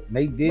 dog.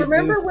 They did.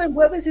 Remember this. when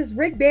what was his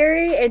Rick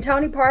Barry and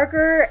Tony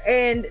Parker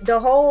and the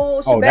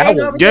whole Oh, shebang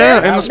that over was- Yeah,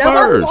 there? and the Nobody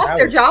Spurs. lost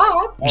their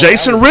job.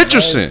 Jason that was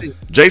Richardson, nasty.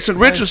 Jason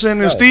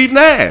Richardson, and Steve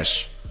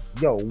Nash.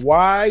 Yo,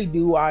 why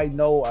do I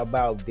know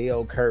about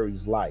Dale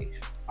Curry's life?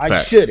 I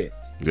Fact. shouldn't.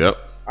 Yep.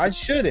 I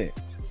shouldn't.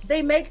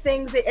 They make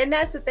things, and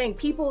that's the thing.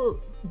 People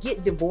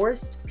get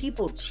divorced.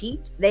 People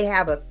cheat. They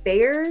have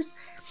affairs.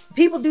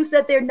 People do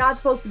stuff they're not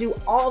supposed to do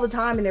all the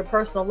time in their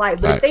personal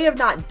life. But Right. if they have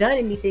not done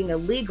anything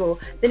illegal,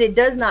 then it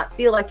does not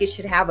feel like it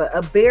should have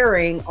a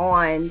bearing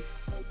on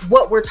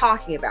what we're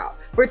talking about.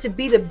 For it to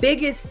be the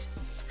biggest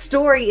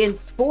story in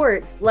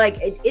sports,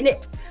 like in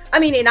it. I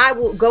mean, and I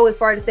will go as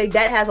far to say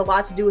that has a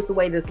lot to do with the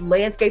way this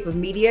landscape of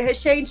media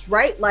has changed,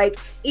 right? Like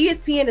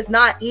ESPN is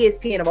not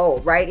ESPN of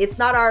old, right? It's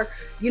not our,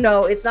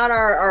 it's not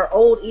our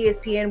old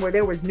ESPN where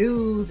there was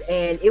news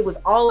and it was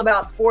all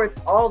about sports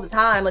all the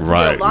time. Like,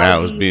 Right. a lot Now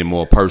of it's these- being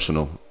more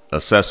personal,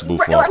 accessible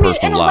for our and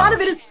personal a lives. lot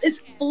of it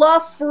is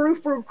fluff, frou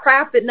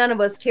crap that none of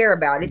us care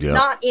about. It's Yeah.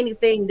 not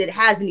anything that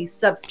has any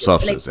substance.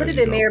 Substance, And they as put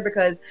you it in go. there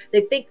because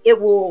they think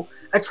it will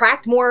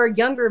attract more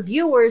younger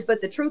viewers.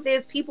 But the truth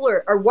is, people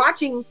are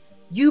watching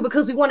you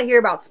because we want to hear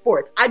about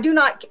sports. I do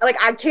not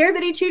I care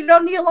that he cheated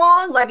on Nia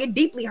Long. Like, it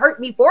deeply hurt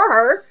me for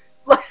her.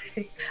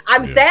 Like,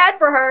 I'm sad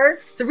for her.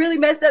 It's a really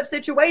messed up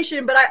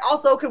situation, but I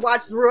also could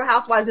watch The Real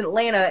Housewives in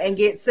Atlanta and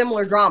get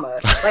similar drama.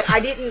 Like,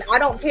 I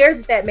don't care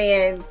that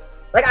man,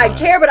 like, I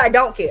care, but I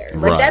don't care.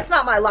 Like, Right. that's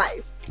not my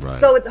life. Right.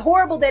 So it's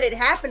horrible that it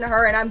happened to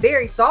her, and I'm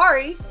very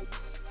sorry,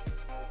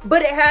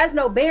 but it has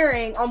no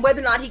bearing on whether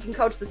or not he can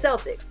coach the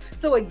Celtics.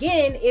 So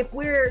again, if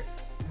we're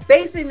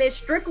basing this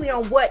strictly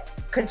on what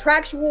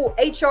contractual,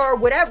 HR,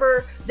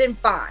 whatever, then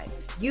fine.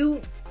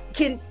 You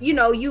can,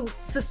 you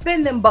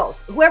suspend them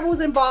both. Whoever was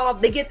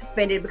involved, they get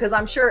suspended, because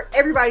I'm sure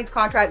everybody's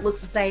contract looks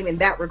the same in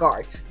that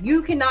regard.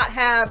 You cannot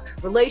have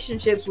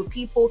relationships with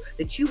people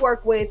that you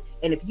work with,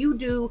 and if you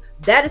do,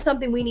 that is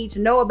something we need to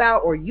know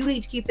about, or you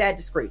need to keep that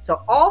discreet.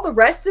 So all the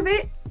rest of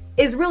it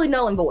is really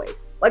null and void.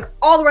 Like,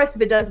 all the rest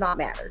of it does not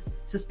matter.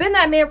 Suspend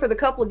that man for the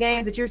couple of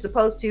games that you're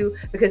supposed to,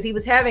 because he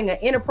was having an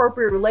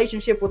inappropriate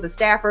relationship with a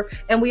staffer,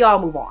 and we all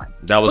move on.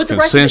 That was But the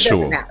rest of it doesn't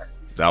consensual. matter.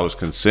 That was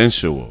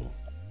consensual.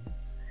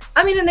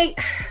 I mean,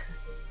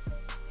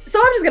 so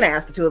I'm just going to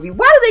ask the two of you,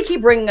 why do they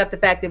keep bringing up the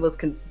fact that it was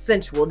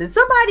consensual? Did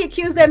somebody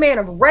accuse that man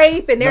of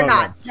rape and they're No.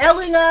 not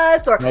telling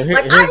us? Or No, I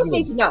here's just the-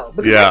 need to know,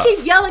 because Yeah. they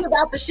keep yelling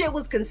about the shit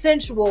was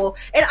consensual.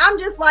 And I'm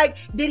just like,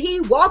 did he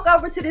walk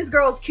over to this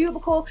girl's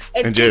cubicle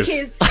and stick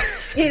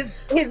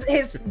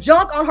his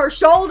junk on her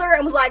shoulder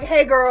and was like,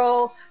 hey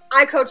girl,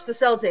 I coach the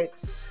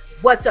Celtics.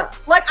 What's up?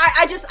 Like,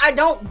 I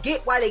don't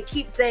get why they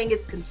keep saying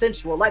it's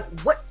consensual. Like,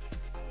 what?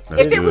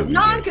 If it was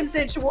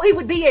non-consensual, he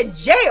would be in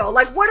jail.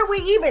 Like, what are we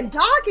even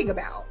talking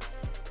about?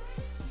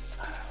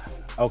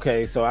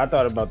 Okay, so I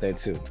thought about that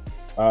too.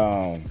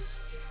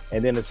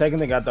 And then the second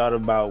thing I thought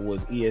about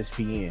was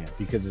ESPN,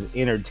 because it's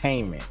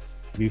entertainment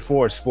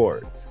before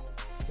sports,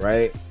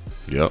 right?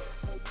 Yep.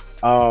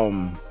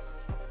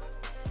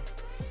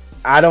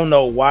 I don't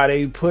know why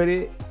they put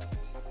it,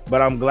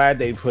 but I'm glad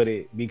they put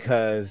it,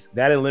 because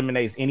that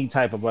eliminates any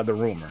type of other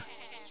rumor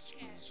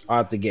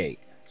out the gate.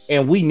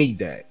 And we need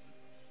that,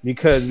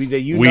 because we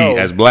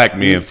as black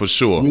men, for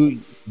sure.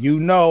 You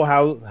know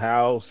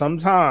how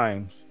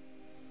sometimes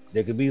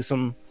there could be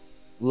some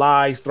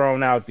lies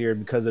thrown out there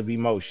because of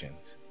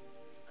emotions.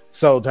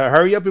 So to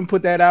hurry up and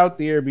put that out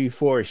there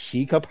before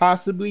she could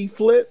possibly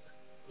flip,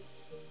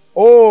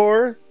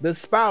 or the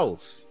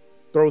spouse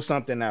throw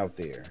something out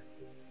there,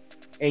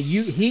 and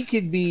he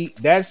could be,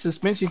 that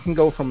suspension can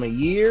go from a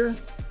year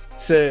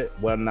to,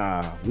 well,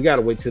 nah, we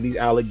gotta wait till these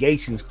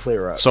allegations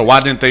clear up. So why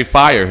didn't they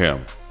fire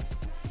him?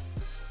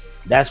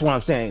 That's what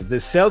I'm saying. The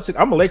Celtics,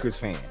 I'm a Lakers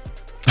fan,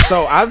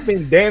 so I've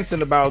been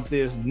dancing about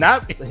this,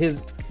 not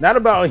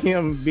about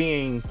him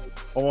being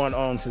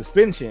on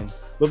suspension,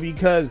 but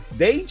because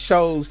they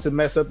chose to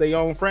mess up their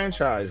own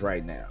franchise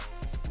right now.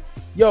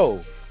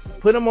 Yo,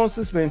 put him on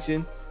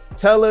suspension.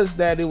 Tell us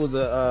that it was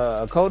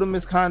a code of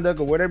misconduct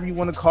or whatever you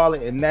want to call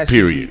it, and that's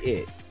Period.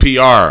 it.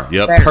 PR.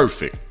 Yep. Fact.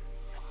 Perfect.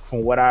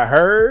 From what I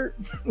heard,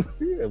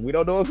 we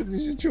don't know if this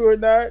is true or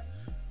not,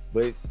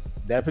 but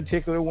that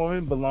particular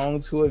woman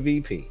belonged to a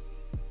VP.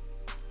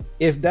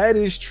 If that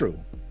is true,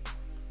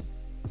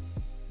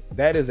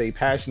 that is a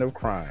passion of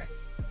crime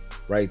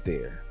right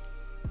there.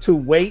 To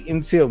wait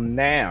until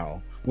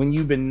now, when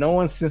you've been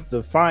knowing since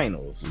the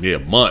finals, Yeah,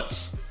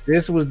 months.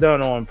 this was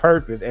done on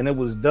purpose, and it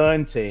was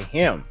done to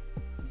him.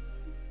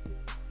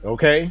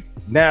 Okay?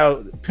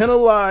 Now,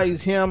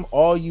 penalize him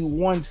all you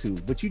want to,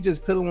 but you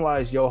just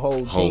penalize your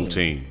whole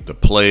team. The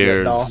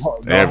players,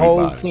 the everybody.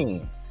 whole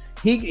team.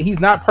 He's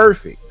not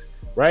perfect,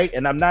 right?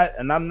 And I'm not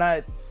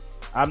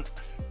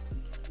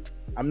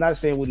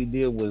saying what he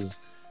did was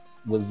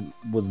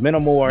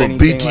minimal or But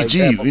anything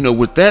BTG, like that. you know,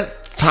 with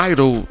that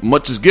title,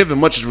 much is given,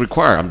 much is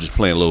required. I'm just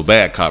playing a little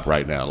bad cop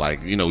right now.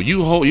 Like, you know,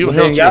 you held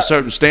to a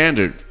certain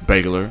standard,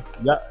 Baylor.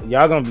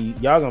 Y'all gonna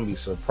be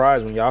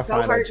surprised when y'all So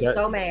find hurt out. and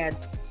so mad.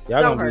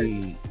 Y'all So gonna hurt.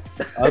 be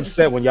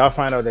upset when y'all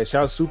find out that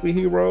y'all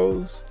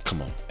superheroes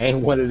Come on. ain't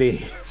what it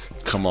is.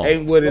 Come on.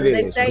 Ain't what it What do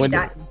they is. say? When-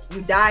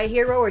 You die a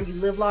hero, or you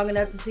live long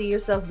enough to see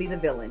yourself be the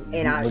villain.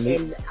 And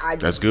I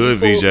That's good,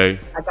 people- VJ.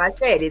 Like I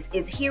said,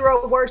 it's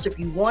hero worship.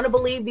 You want to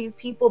believe these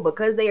people,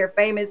 because they are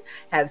famous,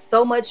 have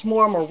so much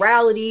more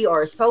morality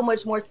or so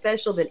much more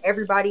special than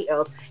everybody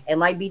else. And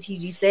like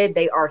BTG said,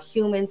 they are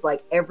humans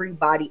like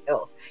everybody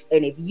else.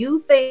 And if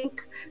you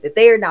think that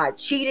they are not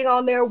cheating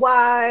on their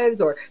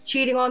wives or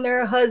cheating on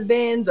their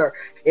husbands or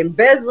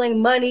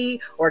embezzling money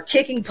or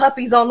kicking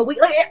puppies on the week,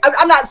 like,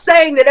 I'm not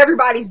saying that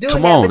everybody's doing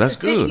Come that, on, but that's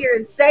to sit good. here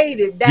and say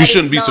that You is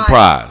shouldn't be not-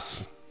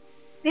 surprised.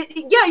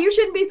 Yeah, you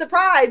shouldn't be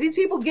surprised. These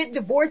people get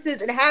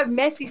divorces and have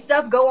messy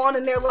stuff go on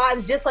in their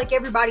lives just like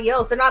everybody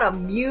else. They're not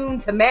immune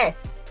to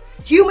mess.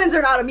 Humans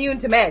are not immune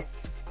to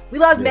mess. We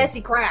love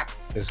messy crap.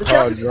 It's The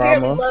called Celtics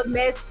apparently drama. love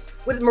mess.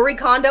 With Marie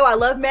Kondo, I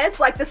love mess.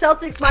 Like, the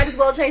Celtics might as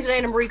well change their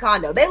name to Marie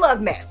Kondo. They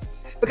love mess.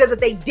 Because if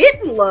they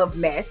didn't love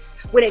mess,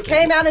 when it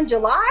came out in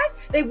July,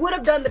 they would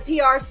have done the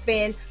PR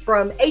spin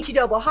from HE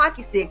double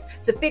hockey sticks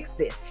to fix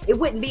this. It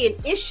wouldn't be an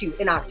issue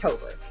in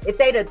October. If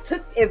they'd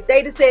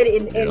have said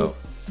in Yeah.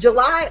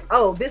 July,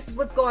 oh, this is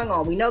what's going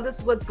on. We know this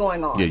is what's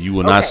going on. Yeah, you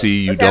will not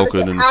see let's have Udoka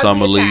a- in the how do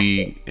summer we attack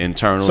league this?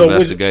 internal So which-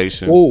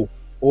 investigation.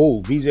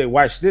 VJ,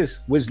 watch this,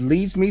 which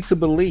leads me to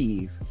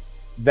believe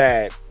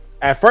that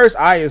at first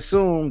I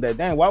assumed that,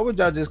 dang, why would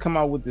y'all just come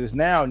out with this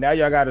now? Now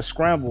y'all got to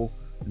scramble.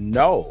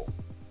 No,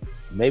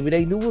 maybe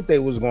they knew what they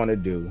was going to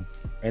do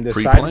and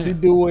decided Pre-planned. to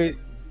do it.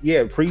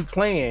 Yeah,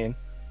 pre-planned.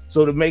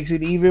 So that makes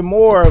it even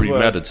more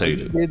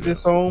Premeditated. Of a, did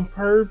this on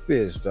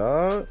purpose,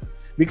 dog.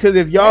 Because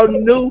if y'all That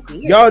is knew,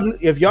 weird.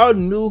 if y'all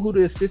knew who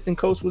the assistant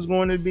coach was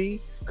going to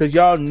be, because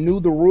y'all knew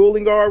the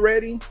ruling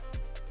already,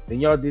 then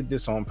y'all did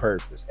this on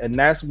purpose. And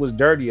that's what's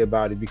dirty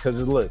about it.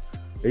 Because look,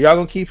 are y'all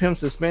gonna keep him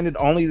suspended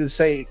only to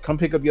say, come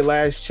pick up your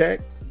last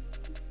check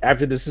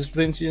after the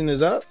suspension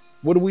is up?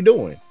 What are we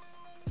doing?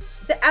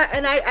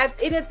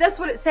 That's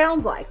what it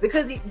sounds like,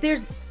 because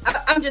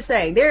I'm just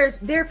saying, there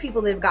are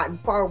people that have gotten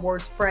far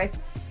worse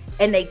press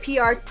and they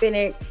PR spin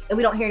it and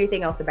we don't hear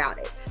anything else about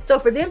it. So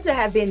for them to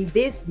have been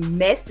this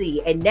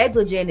messy and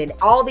negligent and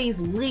all these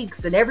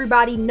leaks and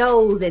everybody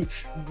knows, and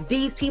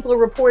these people are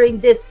reporting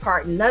this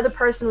part, another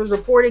person was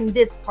reporting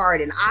this part,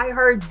 and I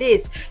heard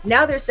this.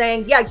 Now they're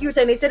saying, yeah, like you were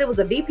saying, they said it was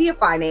a VP of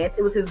finance.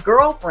 It was his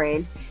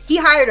girlfriend. He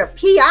hired a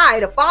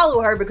PI to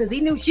follow her because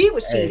he knew she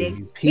was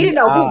cheating. He didn't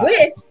know who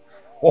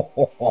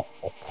with.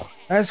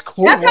 That's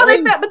cool. That's how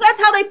that's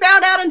how they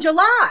found out in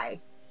July,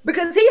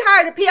 because he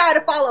hired a PI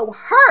to follow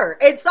her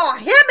and saw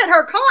him at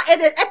her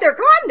at their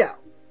condo,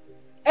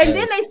 and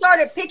then they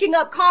started picking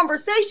up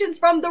conversations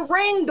from the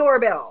Ring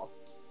doorbell.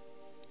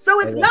 So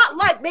it's not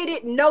like they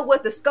didn't know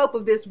what the scope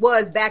of this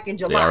was back in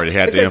July. They already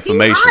had the because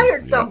information. He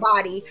hired Yep.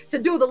 somebody to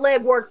do the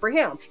legwork for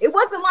him. It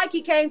wasn't like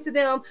he came to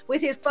them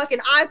with his fucking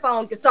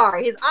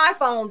his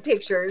iPhone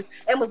pictures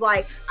and was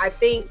like, I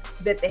think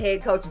that the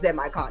head coach was at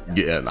my condo.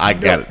 Yeah, I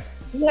got it.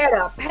 He had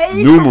a paid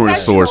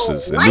Numerous professional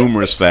sources and license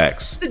numerous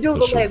facts. to do for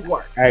the sure.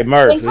 legwork. Hey,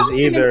 Murph, And cost him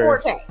in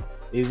 4K.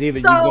 is either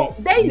So,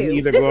 they you knew.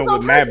 either This going is on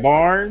with Matt purpose.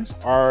 Barnes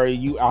or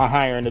you are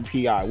hiring a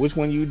PI. Which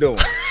one you doing?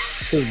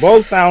 Because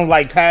both sound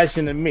like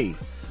passion to me.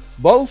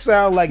 Both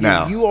sound like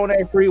Now- you on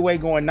that freeway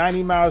going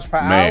 90 miles per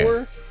Man.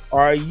 hour,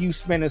 or are you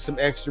spending some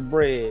extra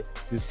bread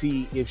to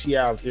see if she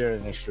out there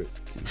in the street?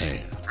 Man.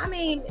 I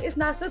mean, it's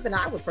not something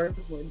I would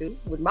personally do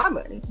with my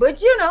money.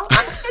 But, you know, I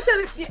can't tell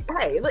you,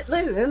 hey,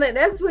 listen,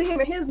 that's between him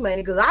and his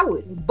money, because I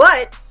wouldn't.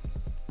 But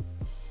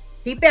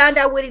he found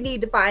out what he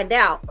needed to find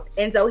out.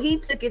 And so he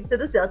took it to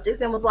the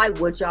Celtics and was like,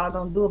 what y'all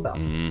gonna do about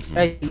it? Mhm.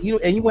 Hey, you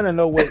want to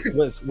know what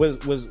was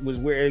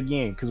where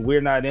again? Because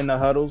we're not in the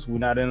huddles, we're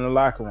not in the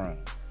locker room.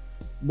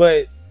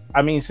 But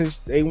I mean, since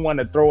they want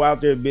to throw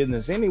out their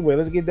business anyway,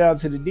 let's get down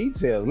to the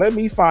details. Let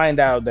me find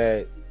out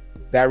that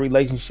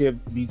relationship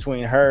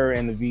between her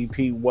and the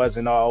VP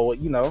wasn't all,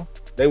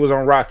 they was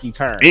on rocky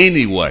terms.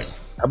 Anyway,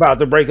 About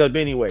to break up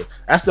anyway.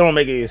 I still don't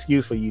make an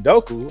excuse for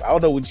Udoka. I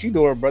don't know what you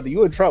doing, brother.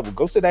 You in trouble.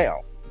 Go sit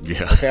down.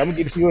 yeah. Okay, I'm gonna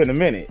get to you in a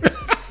minute.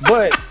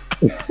 But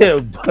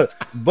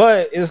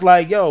but it's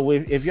like, yo,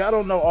 if y'all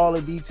don't know all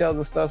the details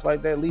and stuff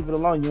like that, leave it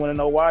alone. You want to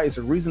know why? It's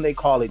a reason they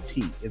call it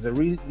tea. It's a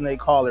reason they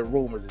call it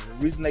rumors. It's a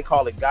reason they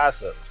call it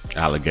gossip.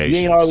 Allegations.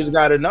 You ain't always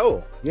got to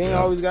know. You ain't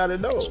Yeah, always got to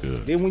know. that's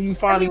good. Then when you I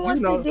finally mean, once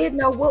do know, they did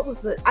know what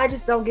was I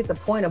just don't get the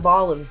point of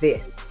all of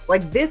this.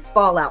 Like, this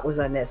fallout was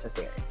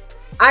unnecessary.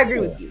 I agree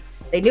with you.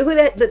 They knew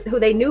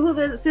who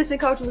the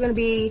assistant coach was going to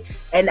be,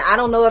 and I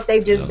don't know if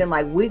they've just been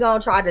like, we gonna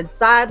try to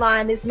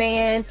sideline this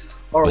man,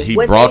 or But he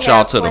what brought they y'all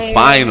have to the planned,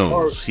 finals.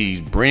 or-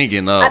 He's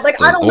bringing up I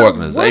the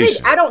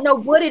organization. I don't know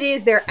what it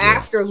is they're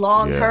after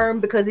long Yeah.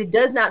 term, because it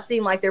does not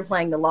seem like they're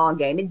playing the long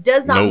game. It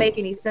does not Nope. make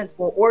any sense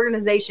for an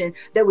organization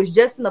that was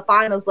just in the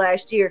finals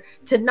last year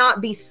to not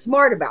be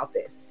smart about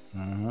this.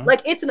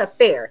 Like, it's an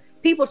affair.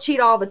 People cheat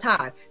all the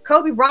time.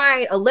 Kobe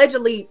Bryant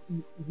allegedly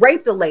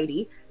raped a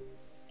lady,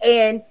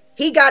 and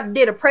he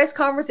did a press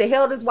conference and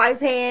held his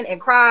wife's hand and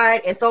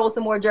cried and sold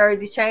some more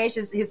jerseys, changed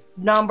his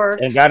number,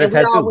 And got a we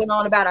all tattoo. went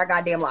on about our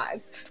goddamn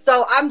lives.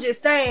 So I'm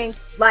just saying,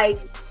 like,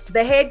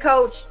 The head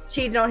coach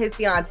cheated on his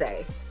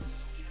fiance.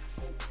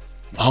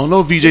 I don't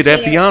know, VJ. That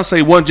fiance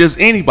wasn't just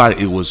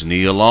anybody. It was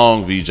Nia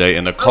Long, VJ,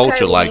 and the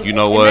culture. Like, you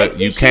know what?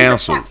 You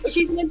canceled.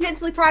 She's an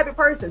intensely private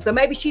person, so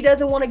maybe she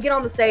doesn't want to get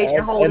on the stage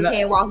and hold his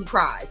hand while he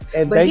cries.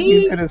 And thank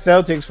you to the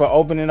Celtics for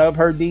opening up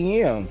her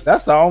DMs.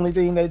 That's the only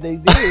thing that they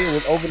did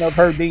was open up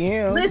her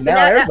DMs.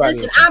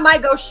 Listen, I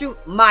might go shoot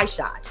my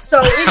shot. So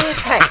it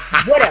is, hey,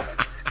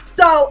 whatever.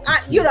 So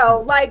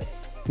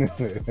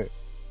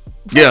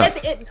yeah.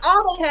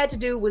 All they had to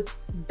do was,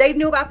 they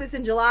knew about this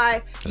in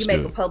July. That's you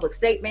make good. a public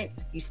statement.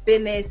 You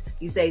spin this.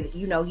 You say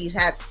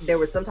that there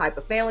was some type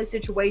of family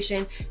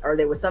situation, or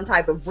there was some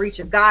type of breach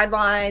of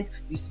guidelines.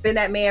 You spin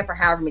that man for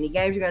however many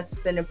games you're going to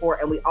suspend him for,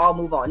 and we all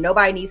move on.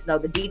 Nobody needs to know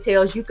the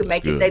details. You can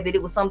make it say that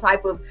it was some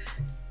type of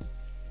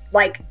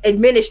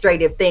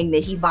administrative thing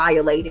that he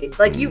violated.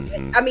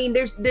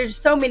 There's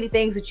so many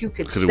things that you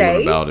could have say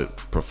went about it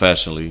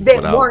professionally that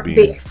without weren't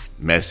being this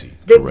messy.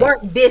 that Correct.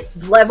 weren't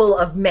this level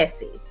of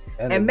messy.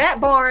 And Matt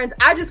Barnes,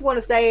 I just want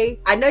to say,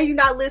 I know you're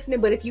not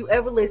listening, but if you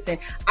ever listen,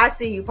 I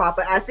see you,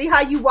 Papa. I see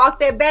how you walked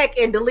that back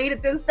and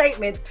deleted them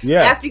statements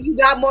after you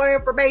got more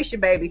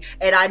information, baby.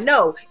 And I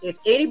know if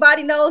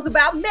anybody knows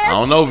about mess, I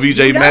don't know,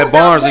 VJ. Matt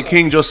Barnes and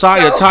King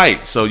Josiah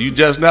tight, so you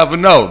just never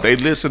know. They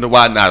listen to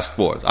Why Not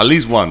Sports. At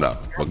least one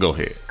of them. But go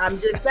ahead.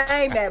 I'm just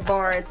saying, Matt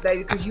Barnes,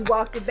 baby, because you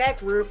walked it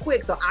back real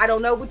quick. So I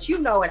don't know what you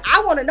know, and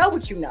I want to know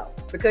what you know,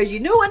 because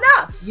you knew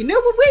enough. You knew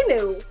what we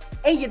knew,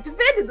 and you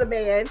defended the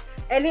man.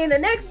 And then the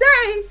next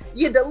day,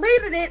 you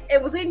deleted it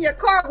and was in your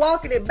car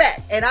walking it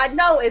back. And I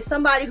know, as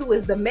somebody who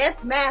is the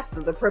mess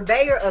master, the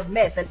purveyor of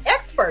mess, an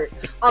expert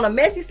on a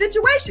messy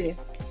situation,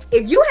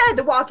 if you had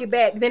to walk it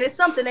back, then it's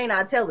something they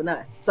not telling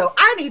us. So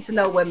I need to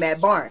know what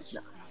Matt Barnes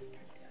knows.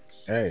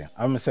 Hey,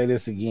 I'm going to say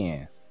this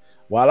again.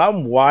 While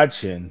I'm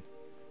watching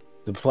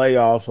the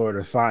playoffs or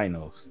the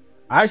finals,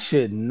 I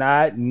should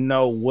not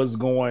know what's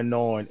going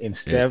on in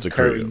Steph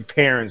Curry's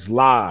parents'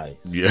 lives.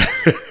 Yeah.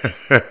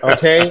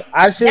 Okay?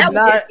 I should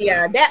not.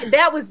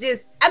 That was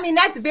just,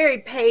 that's very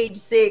Page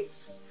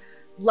Six,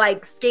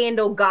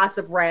 scandal,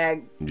 gossip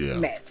rag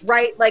mess,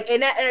 right?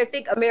 And I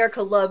think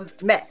America loves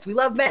mess. We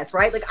love mess,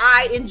 right?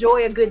 I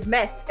enjoy a good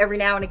mess every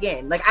now and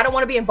again. I don't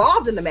want to be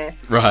involved in the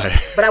mess, right?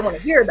 But I want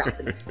to hear about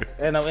the mess.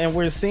 And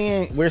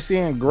we're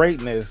seeing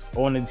greatness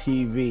on the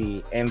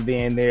TV, and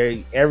then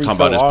every talking so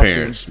about his often,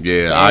 parents.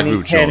 Yeah, I agree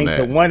with you on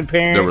that. To one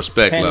parent, the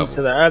respect level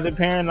to the other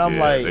parent. I'm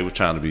they were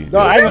trying to be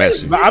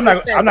messy.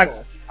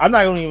 I'm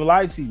not gonna even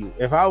lie to you.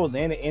 If I was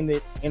in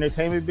the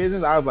entertainment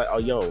business, I was like, oh,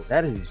 yo,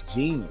 that is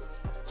genius.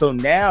 So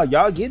now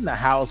y'all getting the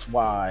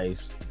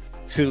housewives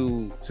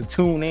to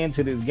tune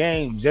into this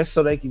game just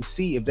so they can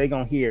see if they're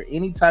gonna hear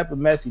any type of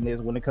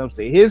messiness when it comes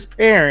to his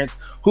parents,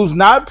 who's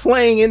not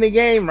playing in the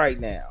game right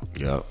now.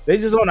 Yeah, they're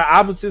just on the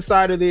opposite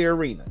side of the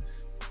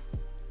arenas.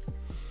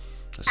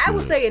 I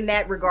would say in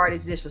that regard,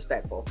 it's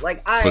disrespectful.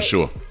 For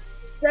sure,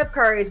 Steph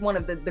Curry is one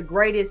of the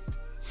greatest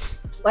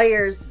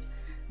players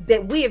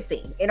that we have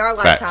seen in our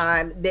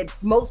lifetime, that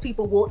most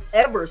people will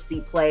ever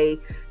see play.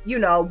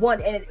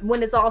 And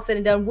when it's all said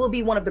and done, will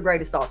be one of the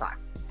greatest all time.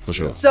 For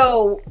sure.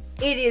 So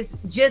it is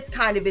just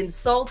kind of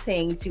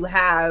insulting to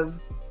have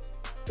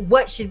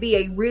what should be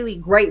a really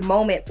great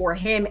moment for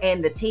him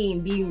and the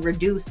team being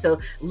reduced to,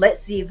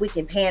 let's see if we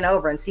can pan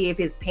over and see if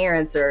his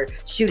parents are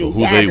shooting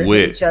daggers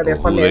at each other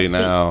from their seats.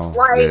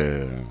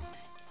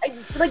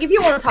 If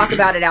you want to talk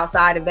about it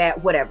outside of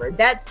that, whatever.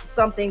 That's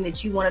something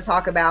that you want to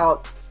talk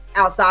about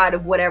outside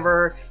of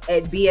whatever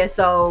at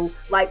BSO,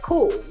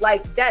 cool,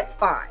 that's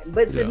fine.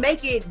 But to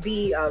make it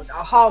be a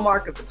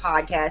hallmark of the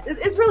podcast,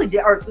 it's really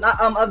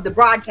of the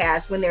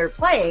broadcast when they're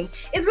playing,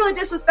 is really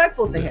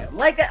disrespectful to him.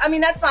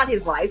 That's not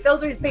his life.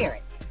 Those are his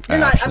parents. They're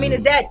not.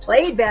 His dad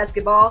played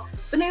basketball,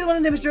 but neither one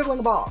of them is dribbling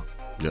a ball.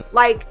 Yeah.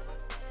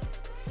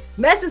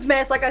 Mess is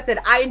mess. Like I said,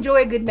 I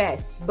enjoy a good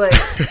mess, but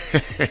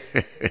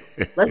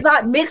let's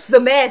not mix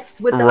the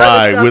mess with the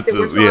other stuff that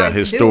we're trying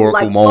historical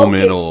to do.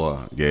 moment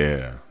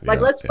focus.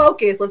 Let's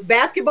focus. Let's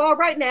basketball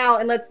right now,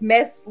 and let's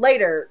mess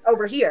later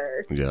over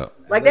here. Yeah,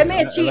 that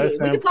man cheated.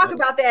 We can talk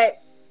about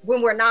that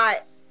when we're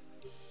not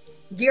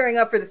gearing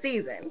up for the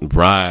season.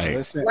 Right.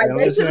 They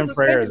should have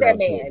suspended that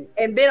man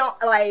and been on.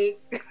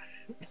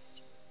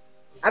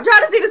 I'm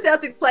trying to see the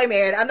Celtics play,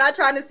 man. I'm not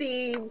trying to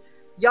see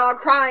y'all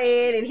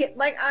crying and hit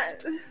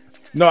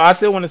No, I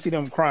still want to see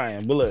them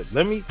crying. But look,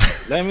 let me.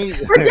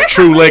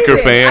 True Laker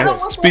fan.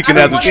 Speaking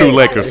as a true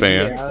Laker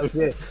fan.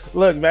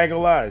 Look, back of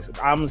lies.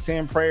 I'm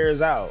sending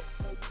prayers out,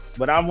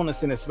 but I want to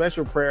send a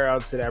special prayer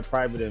out to that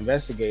private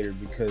investigator,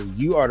 because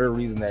you are the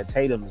reason that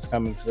Tatum is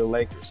coming to the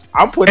Lakers.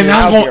 I'm putting. And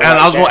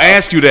I was going to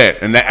ask you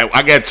that, and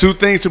I got two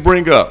things to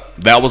bring up.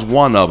 That was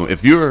one of them.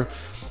 If you're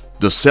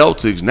the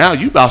Celtics, now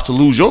you about to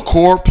lose your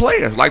core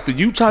players, like the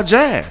Utah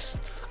Jazz.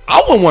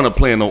 I wouldn't want to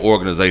play in no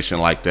organization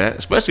like that,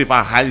 especially if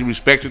I highly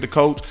respected the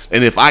coach.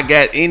 And if I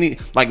got any,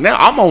 now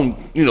I'm on,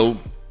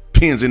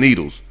 pins and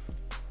needles.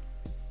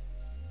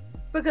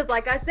 Because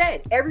like I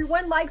said,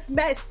 everyone likes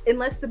mess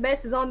unless the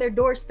mess is on their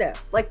doorstep.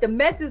 Like the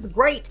mess is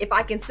great if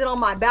I can sit on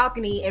my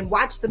balcony and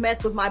watch the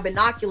mess with my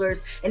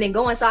binoculars and then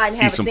go inside and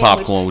have Eat some a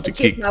sandwich popcorn with and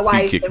your kiss my feet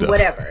wife kicked and up.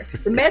 whatever.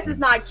 The mess is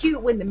not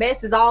cute when the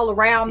mess is all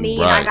around me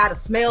and I Right. gotta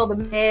smell the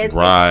mess.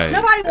 Right.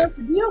 Nobody wants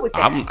to deal with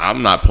that.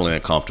 I'm not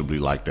playing comfortably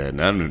like that. In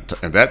that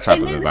type And of then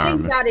the thing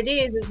environment. about it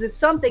is if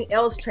something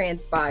else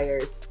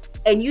transpires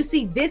and you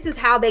see this is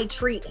how they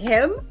treat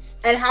him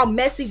and how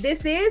messy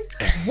this is,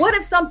 what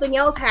if something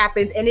else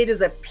happens and it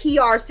is a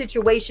PR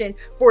situation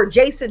for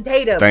Jason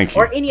Tatum Thank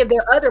you. or any of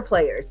their other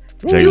players?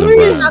 Jaylen You see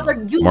Brown, how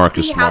they're, you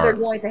Marcus see how they're Smart.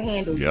 going to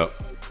handle you. Yep.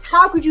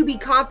 How could you be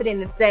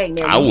confident in staying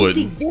there? I when you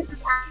wouldn't. see this is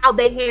how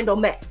they handle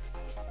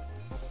mess.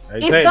 Hey,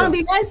 It's Tatum, gonna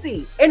be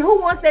messy, and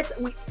who wants that?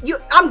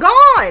 I'm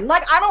gone.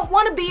 Like I don't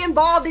want to be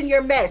involved in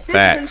your mess. This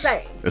Facts. is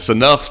insane. It's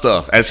enough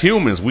stuff. As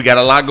humans, we got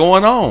a lot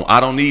going on.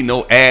 I don't need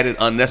no added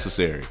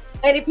unnecessary.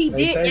 And if he Hey,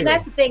 did, Tatum. and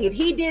that's the thing, if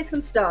he did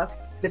some stuff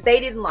that they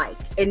didn't like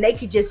and they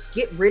could just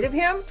get rid of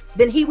him,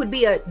 then he would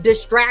be a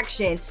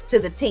distraction to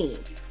the team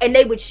and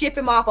they would ship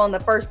him off on the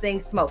first thing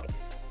smoking.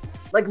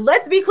 Like,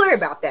 let's be clear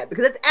about that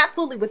because that's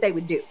absolutely what they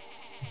would do.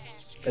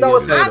 So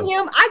Hey, if I'm Tatum.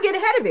 him, I get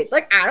ahead of it.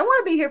 Like, I don't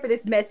want to be here for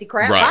this messy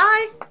crap.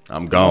 Right. Bye.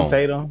 I'm on gone.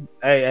 Tatum.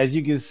 Hey, as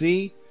you can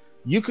see,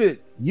 you can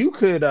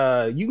get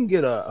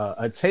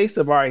a taste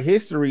of our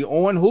history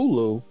on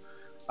Hulu.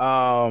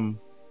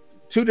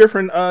 2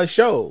 different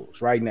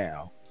shows right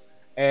now.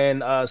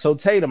 And so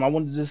Tatum, I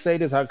wanted to say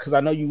this because I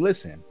know you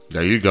listen.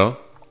 There you go.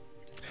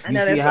 I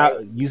know You see that's how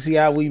right. you see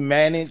how we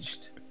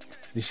managed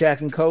the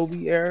Shaq and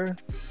Kobe era.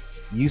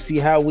 You see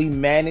how we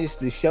managed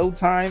the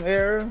Showtime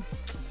era.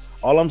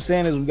 All I'm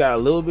saying is we got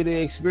a little bit of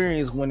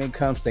experience when it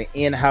comes to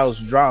in-house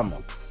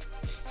drama.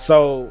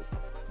 So,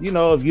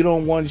 if you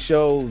don't want to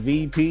show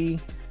VP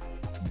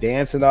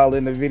dancing all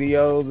in the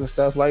videos and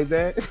stuff like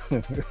that,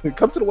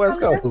 come to the West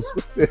Coast.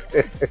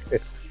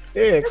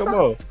 Yeah, come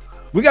on.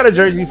 We got a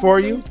jersey for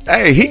you.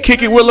 Hey, he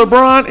kick it with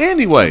LeBron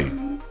anyway.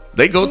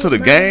 They go to the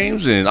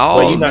games and all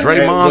Well, you know-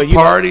 Draymond's well, you know-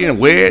 party and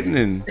wedding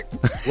and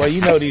Well,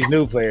 these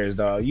new players,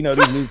 dog.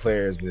 These new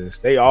players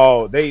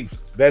they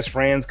best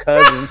friends,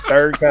 cousins,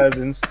 third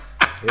cousins.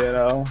 You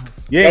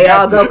They ain't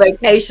all got go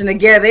vacation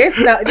together.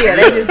 It's not, yeah,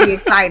 they just be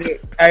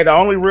excited. Hey, the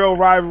only real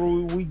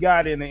rivalry we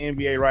got in the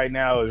NBA right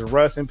now is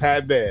Russ and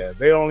Pat Bev.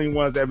 They the only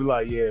ones that be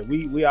like, yeah,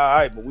 we all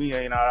right, but we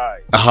ain't all right.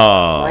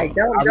 Like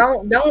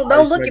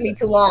don't look at me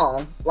too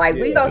long. Like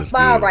we Yeah, gonna that's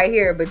smile good. right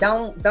here, but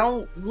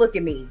don't look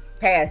at me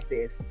past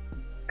this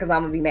because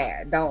I'm gonna be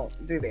mad. Don't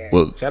do that.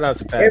 well, Shout out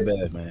to Pat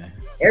Bev, man.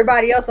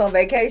 Everybody else on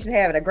vacation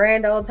having a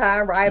grand old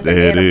time, riding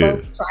There it banana is.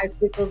 boats,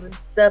 tricycles, and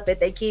stuff at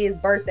their kids'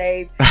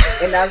 birthdays.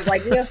 And I was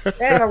like, yeah,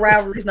 there ain't no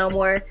rivalries no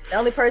more. The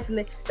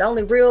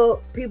only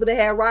real people that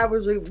had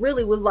rivalry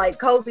really was like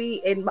Kobe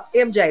and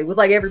MJ. Was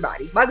like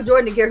everybody. Michael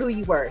Jordan didn't care who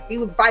you were. He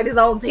would fight his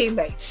own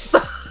teammates. So,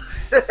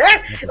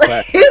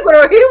 like, he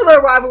was on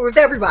a rivalry with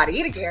everybody.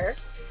 He didn't care.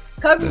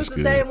 Kobe was That's the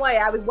good. same way.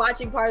 I was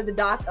watching part of the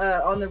doc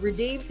on the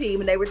Redeem team,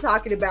 and they were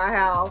talking about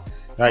how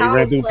Right, you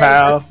ran through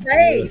Powell's Powell.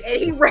 players were paid,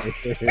 and he ran.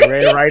 They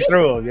ran right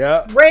through him.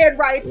 Yeah. Ran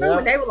right through, Yeah.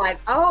 and they were like,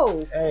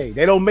 "Oh," Hey,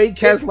 they don't make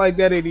cats like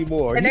that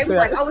anymore. and You they were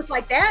said- like, "Oh, it's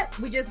like that."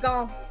 We just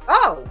gone.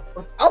 Oh,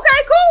 okay,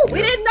 cool. We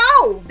Yeah. didn't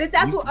know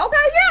that's what. Okay,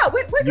 yeah,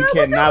 we're you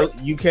good.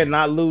 you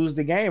cannot lose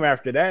the game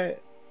after that.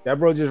 That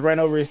bro just ran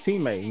over his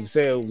teammate. He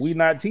said, "We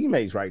not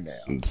teammates right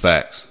now."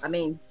 facts. I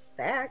mean,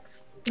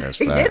 facts. That's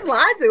He facts. didn't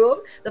lie to him.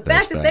 The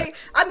That's fact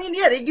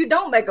that you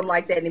don't make them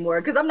like that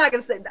anymore. Because I'm not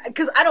gonna say,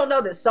 because I don't know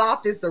that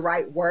soft is the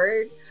right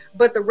word,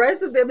 but the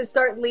rest of them is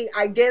certainly,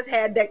 I guess,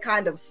 had that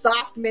kind of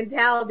soft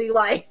mentality,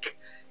 like,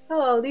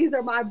 oh, these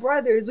are my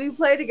brothers. We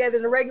play together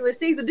in the regular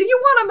season. Do you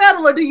want a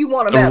medal or do you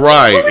want a medal?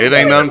 Right. What It do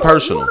ain't you nothing want? You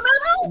personal. want a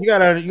medal?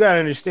 You gotta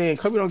understand.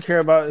 Kobe don't care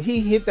about. He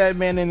hit that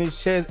man in his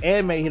chest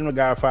and made him the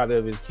godfather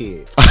of his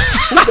kid.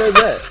 Who does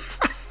that?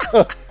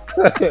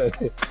 He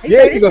Yeah,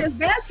 said you it's go- just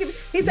basketball.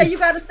 He said you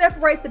got to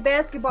separate the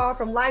basketball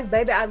from life,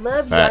 baby. I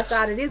love you Facts.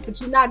 outside of this, but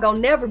you're not gonna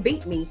never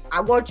beat me.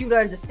 I want you to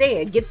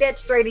understand. Get that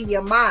straight in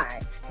your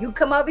mind. You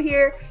come over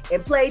here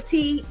and play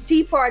tea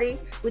party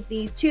with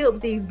these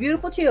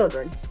beautiful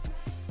children,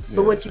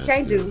 but what you that's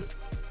can't good.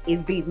 do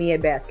is beat me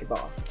at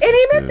basketball. And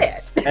he meant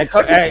that. And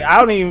hey, I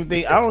don't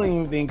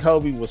even think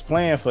Kobe was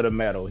playing for the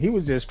medal. He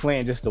was just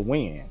playing just to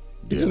win.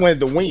 He just Yeah. wanted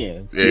to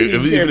win. Yeah, He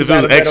didn't if care it was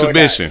about an the medal or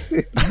not.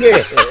 exhibition.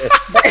 Yeah.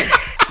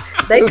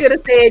 They could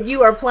have said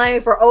you are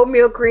playing for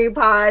oatmeal cream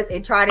pies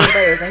and Trident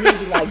Bears, and he'd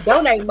be like,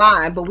 "Donate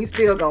mine, but we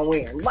still gonna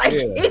win." Like,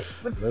 Yeah.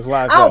 Let's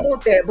lock I don't up.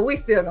 want that, but we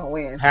still gonna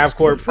win. Half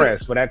court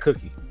press for that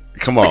cookie.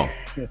 Come on.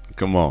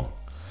 Come on.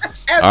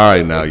 All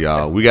right now,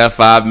 y'all. We got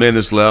 5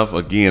 minutes left.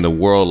 Again, the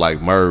world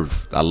like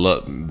Merv. I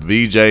love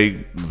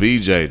VJ.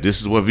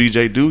 This is what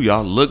VJ do,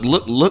 y'all.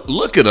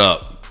 Look it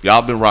up.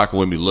 Y'all been rocking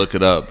with me. Look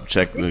it up.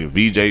 Check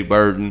VJ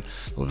Burton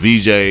or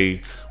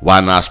VJ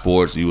Why Not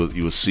Sports. You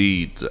will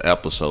see the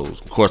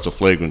episodes. Of course, the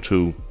Flagrant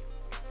 2.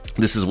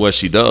 this is what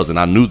she does. And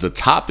I knew the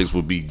topics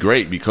would be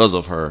great because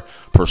of her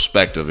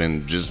perspective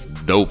and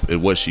just dope at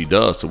what she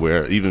does, to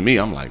where even me,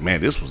 I'm like,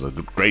 man, this was a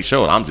great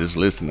show. And I'm just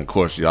listening. Of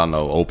course, y'all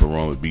know Oprah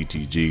Room with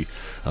BTG.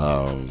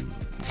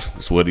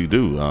 That's what he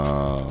do.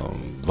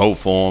 Vote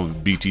for him,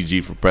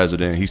 BTG for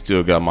president. He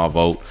still got my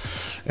vote.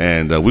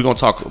 And we're going to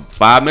talk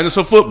 5 minutes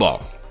of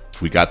football.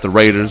 We got the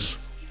Raiders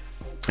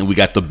and we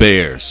got the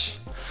Bears.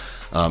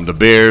 The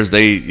Bears,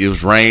 it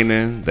was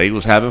raining. They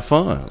was having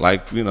fun.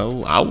 Like,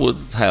 I would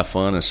have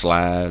fun and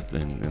slide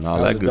and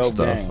all that good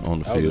stuff on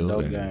the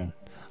field. And,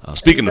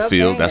 speaking of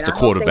field, that's the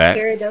quarterback.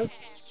 I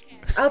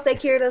hope they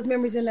carry those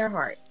memories in their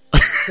heart,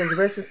 because the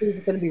rest of the season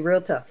is going to be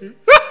real tough.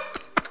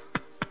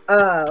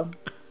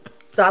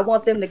 So I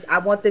want them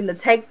to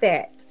take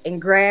that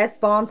and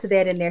grasp onto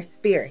that in their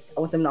spirit. I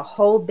want them to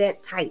hold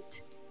that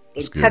tight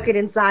and tuck it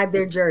inside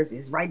their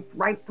jerseys, right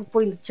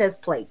between the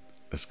chest plate.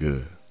 That's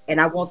good. And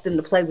I want them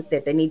to play with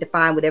that. They need to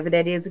find whatever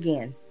that is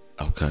again.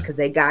 Okay. Because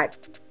they got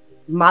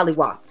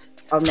mollywopped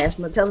on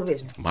national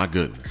television. My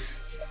goodness.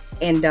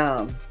 And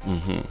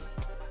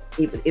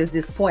it was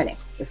disappointing.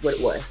 Is what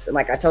it was. And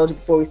like I told you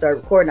before we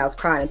started recording, I was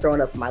crying and throwing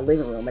up in my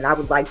living room. And I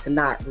would like to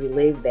not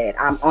relive that.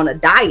 I'm on a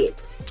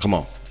diet. Come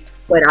on.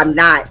 But I'm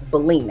not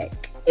bulimic.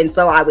 And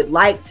so I would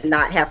like to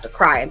not have to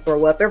cry and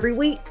throw up every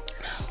week.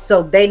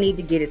 So they need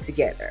to get it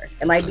together.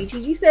 And like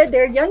BTG said,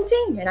 they're a young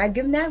team. And I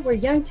give them that. We're a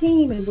young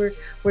team, and we're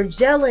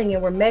gelling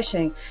and we're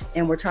meshing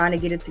and we're trying to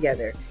get it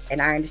together.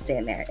 And I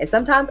understand that. And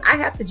sometimes I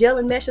have to gel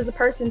and mesh as a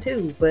person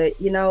too. But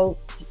you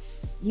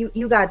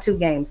got 2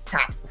 games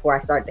tops before I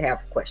start to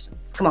have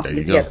questions. Come on,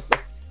 get together.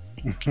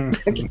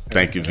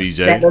 Thank you, VJ.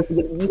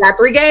 You got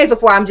 3 games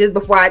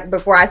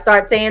before I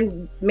start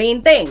saying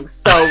mean things.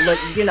 So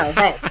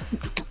hey.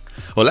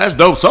 Well, that's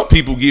dope. Some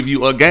people give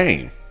you a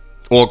game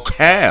or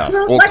half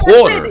or like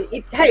quarter.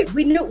 Hey,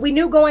 we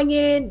knew going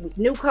in,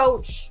 new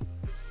coach,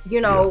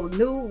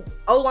 new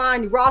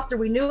O-line, new roster.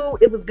 We knew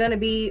it was going to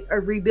be a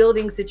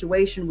rebuilding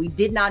situation. We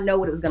did not know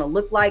what it was going to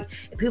look like.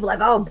 And people were like,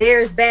 oh,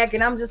 Bears back.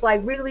 And I'm just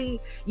like, really?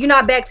 You're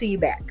not back till you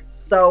back.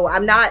 So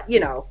I'm not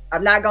going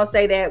to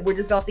say that. We're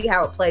just going to see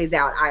how it plays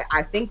out.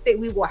 I think that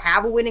we will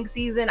have a winning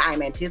season.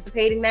 I'm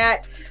anticipating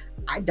that.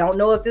 I don't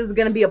know if this is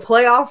going to be a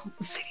playoff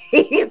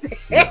season.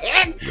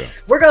 Yeah.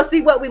 We're going to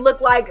see what we look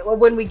like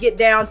when we get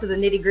down to the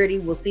nitty gritty.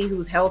 We'll see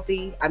who's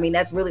healthy. I mean,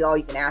 that's really all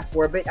you can ask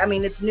for. But I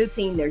mean, it's a new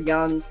team. They're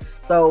young.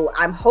 So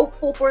I'm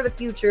hopeful for the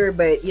future.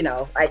 But,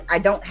 I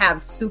don't have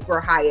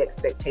super high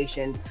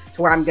expectations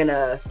to where I'm going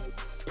to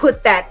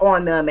put that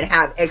on them and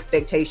have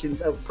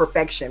expectations of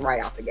perfection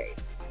right out the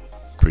gate.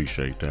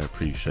 Appreciate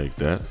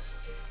that.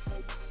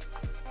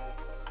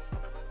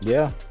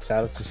 Yeah,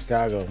 shout out to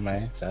Chicago,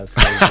 man. Shout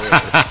out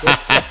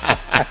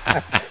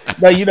to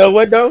No, you know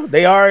what though?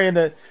 They're in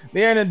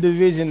a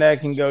division that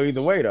can go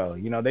either way though.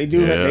 They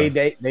do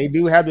they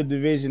do have the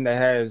division that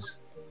has,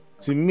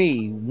 to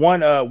me,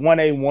 1A,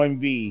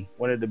 1B,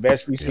 one of the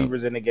best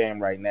receivers in the game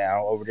right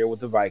now over there with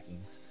the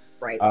Vikings.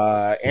 Right.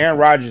 Aaron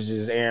Rodgers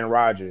is Aaron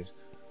Rodgers.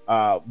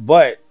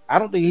 But I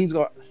don't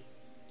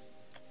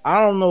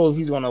know if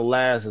he's gonna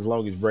last as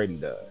long as Brady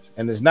does.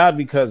 And it's not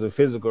because of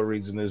physical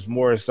reasons, it's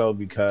more so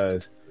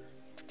because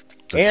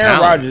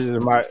Aaron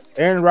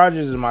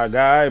Rodgers is my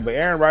guy, but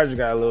Aaron Rodgers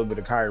got a little bit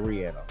of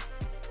Kyrie in him.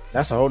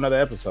 That's a whole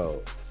nother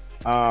episode.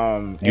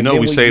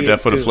 We saved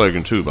that for the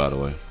Flagrant 2, by the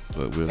way.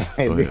 But we'll go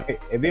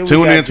ahead.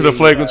 Tune into the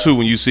Flagrant 2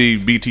 when you see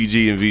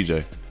BTG and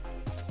VJ.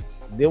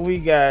 Then we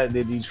got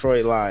the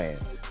Detroit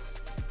Lions.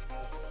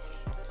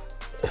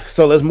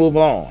 So let's move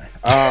on.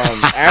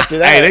 After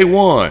that, hey, they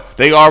won.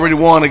 They already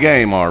won the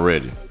game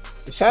already.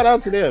 Shout out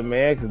to them,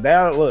 man, because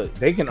now look,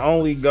 they can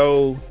only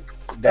go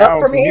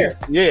down from here.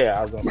 Yeah,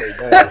 I was gonna say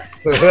that.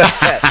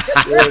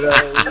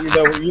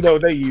 you know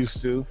they used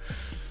to.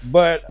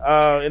 But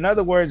in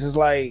other words, it's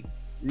like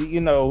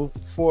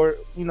for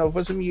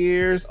some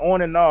years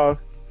on and off,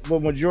 the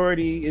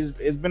majority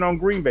it's been on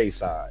Green Bay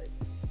side.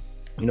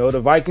 The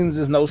Vikings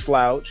is no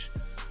slouch,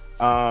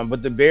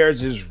 but the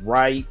Bears is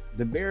right.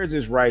 The Bears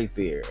is right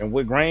there, and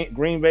with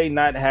Green Bay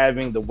not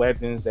having the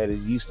weapons that it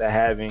used to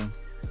having.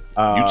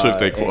 You took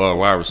their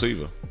wide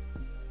receiver.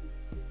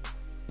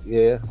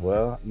 Yeah,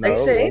 well, no. Like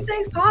I said,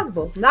 anything's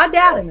possible. Not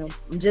doubting him.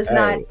 I'm just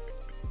not.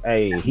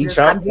 Hey, he chose.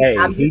 I'm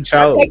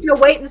taking a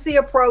wait and see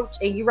approach.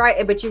 And you're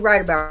right, but you're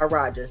right about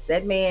Rodgers.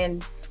 That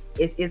man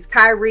is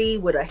Kyrie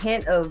with a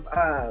hint of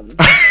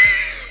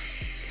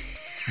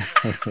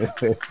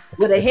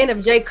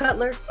Jay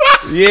Cutler.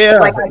 Yeah,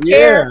 like I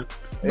care.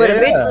 But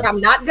eventually, I'm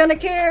not gonna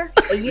care,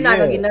 and you're not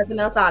gonna get nothing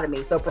else out of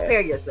me. So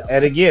prepare yourself.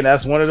 And again,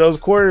 that's one of those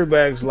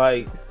quarterbacks.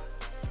 Like,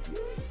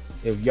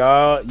 if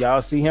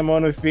y'all see him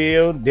on the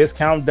field,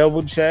 discount,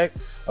 double check,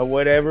 or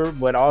whatever.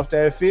 But off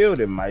that field,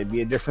 it might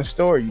be a different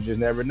story. You just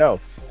never know.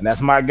 And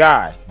that's my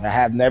guy. I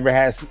have never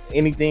had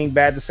anything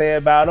bad to say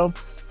about him.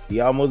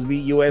 He almost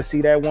beat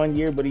USC that one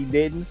year, but he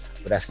didn't.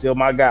 But that's still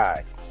my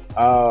guy.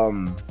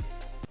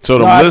 So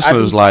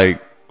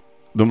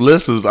them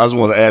listeners, I just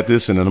want to add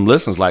this in. And them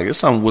listeners, like, it's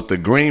something with the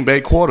Green Bay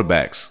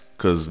quarterbacks,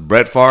 because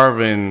Brett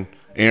Favre and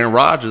Aaron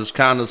Rodgers,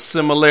 kind of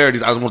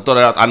similarities. I just want to throw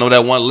that out. I know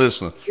that one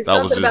listener It's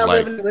that was something just about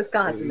like, living in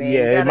Wisconsin, man.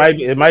 Yeah, it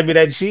might be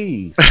that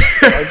cheese.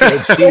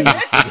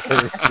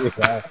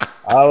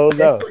 I don't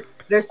know.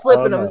 They're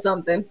slipping know. them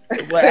something.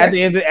 But at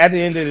the end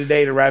of the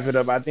day, to wrap it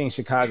up, I think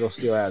Chicago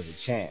still has a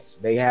chance.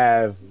 They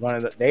have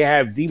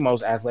the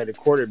most athletic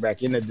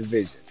quarterback in the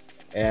division,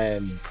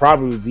 and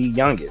probably the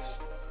youngest.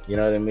 You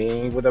know what I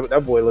mean? With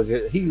that boy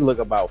look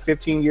about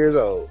 15 years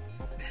old.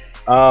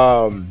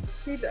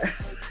 He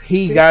does.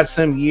 He got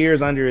some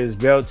years under his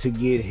belt to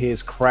get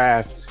his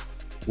craft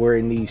where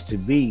it needs to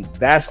be.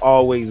 That's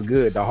always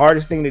good. The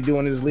hardest thing to do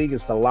in this league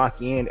is to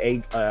lock in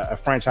a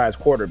franchise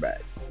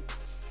quarterback.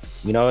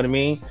 You know what I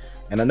mean?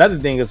 And another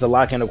thing is to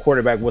lock in a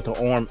quarterback with an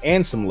arm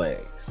and some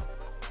legs.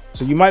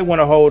 So you might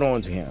want to hold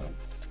on to him.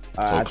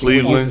 so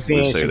Cleveland, we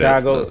say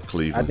Chicago. that.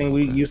 Cleveland. I think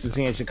we used to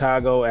seeing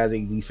Chicago as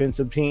a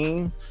defensive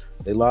team.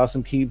 They lost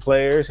some key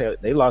players.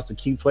 They lost a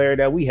key player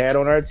that we had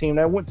on our team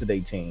that went to their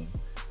team.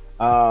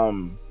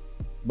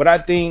 But I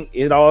think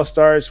it all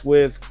starts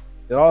with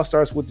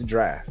the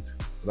draft.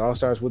 It all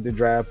starts with the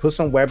draft. Put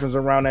some weapons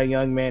around that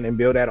young man and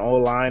build that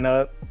old line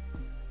up,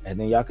 and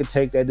then y'all could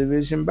take that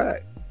division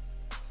back.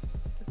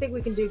 I think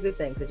we can do good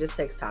things. It just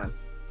takes time.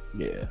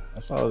 Yeah,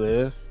 that's all it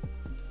is.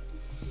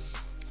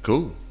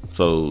 Cool.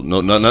 So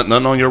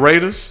nothing on your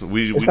Raiders.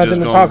 We It's nothing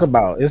just to gonna talk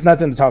about. It's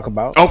nothing to talk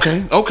about.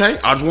 Okay.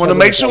 I just want to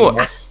make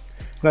sure.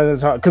 It's nothing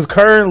to talk because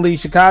currently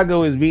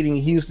Chicago is beating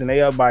Houston.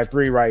 They up by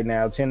 3 right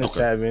now,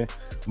 10-7.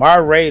 My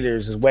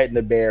Raiders is wetting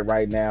the bed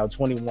right now,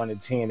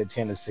 21-10 to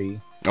Tennessee.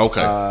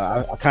 Okay.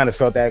 I kind of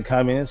felt that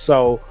coming.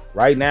 So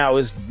right now,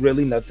 it's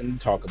really nothing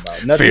to talk about.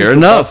 Fair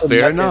enough.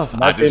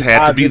 I just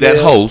had to be that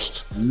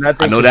host.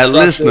 I know that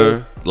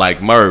listener,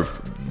 like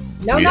Murph.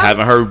 We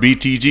haven't heard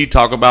BTG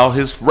talk about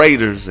his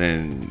Raiders,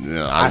 and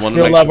I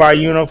still love our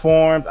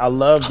uniforms. I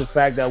love the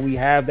fact that we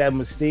have that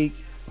mystique.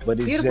 But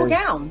it's beautiful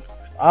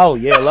gowns. Oh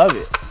yeah, love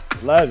it.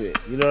 Love it.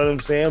 You know what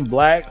I'm saying?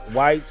 Black,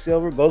 white,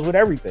 silver goes with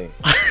everything.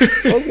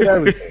 You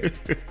know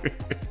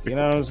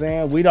what I'm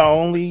saying? We the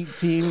only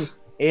team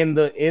in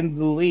the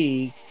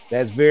league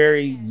that's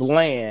very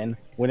bland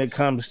when it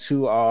comes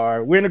to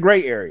we're in a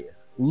gray area,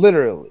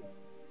 literally.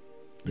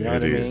 You know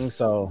what I mean?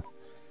 So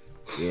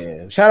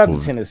yeah, shout out to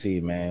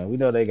Tennessee, man. We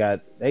know they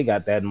got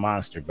that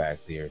monster back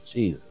there.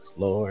 Jesus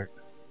Lord.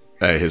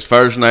 Hey, his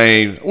first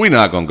name, we're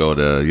not gonna go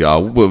there,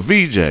 y'all. But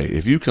VJ,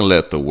 if you can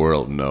let the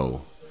world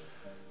know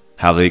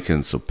how they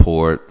can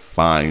support,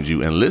 find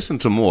you, and listen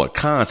to more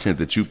content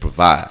that you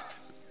provide,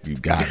 you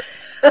got it.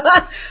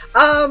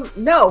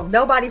 No,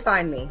 nobody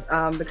find me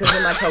because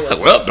of my coworkers.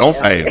 Well, don't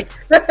fail.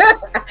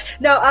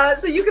 No,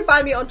 so you can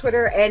find me on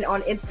Twitter and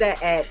on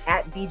Insta at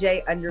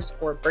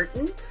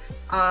VJ_Burton.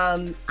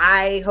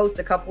 I host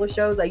a couple of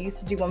shows. I used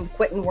to do one with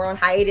Quentin. We're on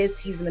hiatus.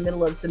 He's in the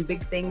middle of some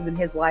big things in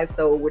his life,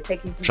 so we're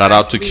taking some shout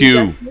out to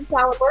Q.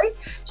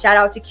 Shout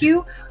out to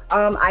Q.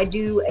 I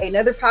do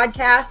another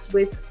podcast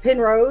with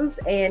Penrose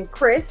and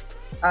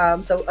Chris,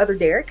 so other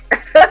Derek.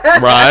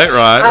 Right.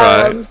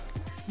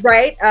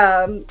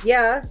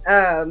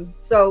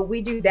 So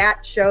we do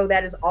that show.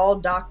 That is All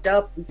Docked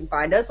Up. You can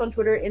find us on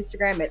Twitter and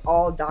Instagram at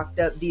All Docked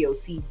Up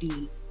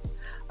DOCD.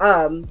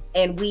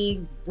 And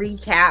we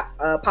recap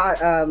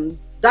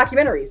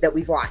documentaries that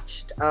we've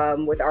watched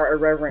with our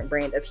irreverent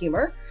brand of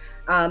humor.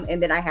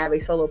 And then I have a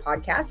solo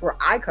podcast where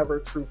I cover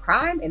true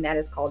crime, and that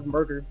is called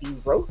Murder v.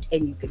 Wrote,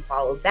 and you can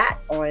follow that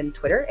on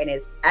Twitter, and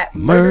it's at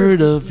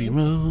Murder v.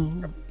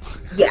 Wrote.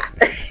 Yeah.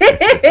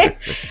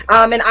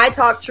 And I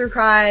talk true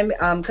crime,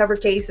 cover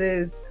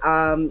cases.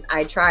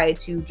 I try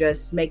to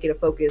just make it a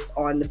focus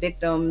on the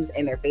victims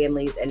and their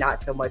families, and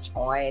not so much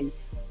on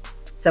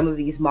some of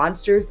these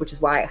monsters, which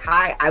is why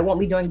I won't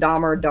be doing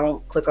Dahmer.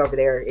 Don't click over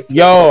there.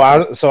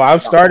 I've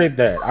started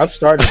that.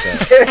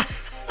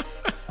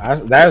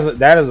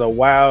 That is a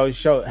wild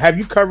show. Have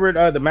you covered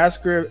the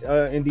massacre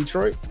in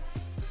Detroit?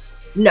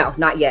 No,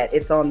 not yet.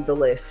 It's on the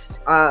list.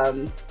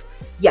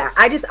 Yeah,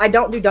 I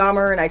don't do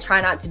Dahmer, and I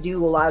try not to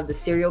do a lot of the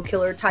serial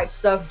killer type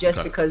stuff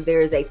just because there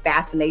is a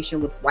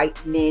fascination with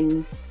white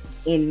men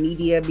in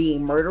media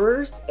being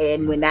murderers.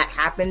 And when that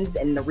happens,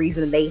 and the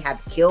reason they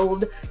have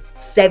killed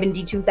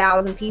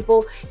 72,000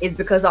 people is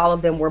because all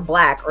of them were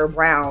black or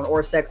brown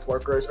or sex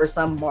workers or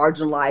some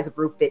marginalized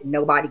group that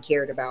nobody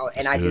cared about.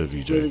 And I just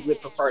really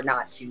would prefer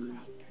not to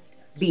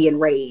be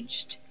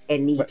enraged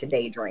and need to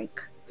day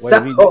drink.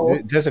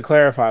 Just to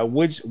clarify,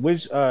 which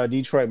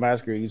Detroit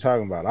massacre are you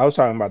talking about? I was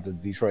talking about the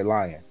Detroit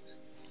Lions.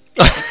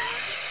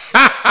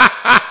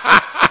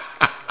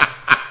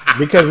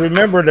 Because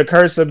remember the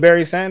curse of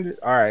Barry Sanders?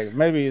 All right,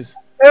 maybe it's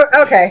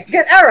okay,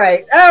 good. All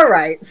right.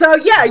 So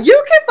yeah,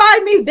 you can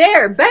find me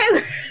there,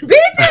 BTG.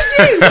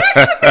 Where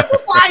can people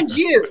find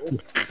you?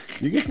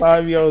 You can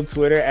find me on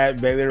Twitter at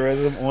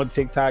Baylerism, on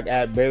TikTok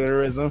at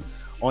Baylerism,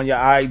 on your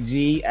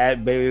IG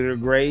at Baylor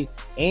Gray,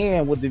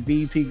 and with the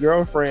VP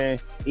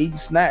girlfriend eating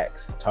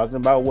snacks, talking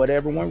about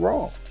whatever went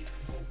wrong.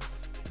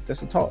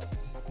 That's a talk.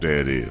 There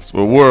it is.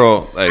 Well,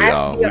 world, hey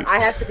y'all. I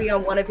have to be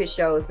on one of his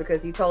shows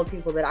because he told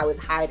people that I was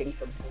hiding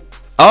from him.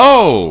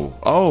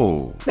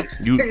 Oh,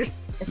 you.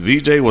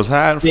 VJ was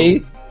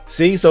hiding from.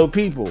 See, so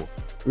people,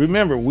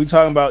 remember, we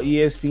talking about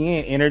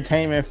ESPN,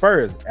 entertainment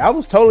first. That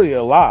was totally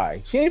a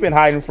lie. She ain't been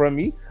hiding from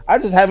me. I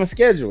just haven't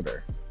scheduled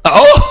her.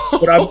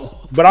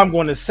 Oh, But I'm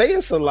going to say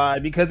it's a lie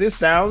because it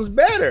sounds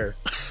better.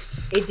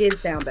 It did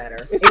sound better.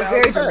 It It was sounds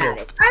very better.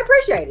 dramatic. I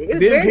appreciate it. It was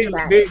very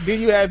dramatic. Did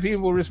you have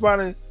people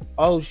responding,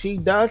 oh, she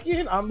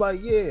ducking? I'm like,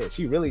 yeah,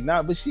 she really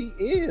not, but she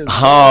is.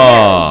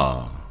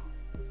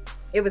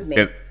 It was me.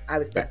 And- I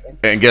was ducking.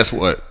 And guess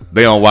what?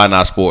 They on Why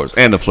Not Sports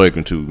and the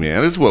Flagrant 2,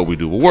 man. This is what we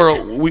do.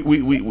 World, we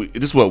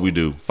this is what we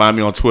do. Find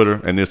me on Twitter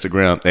and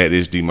Instagram at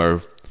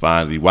IshDMurph.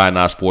 Find the Why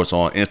Not Sports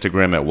on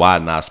Instagram at Why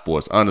Not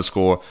Sports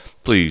 _.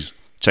 Please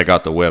check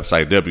out the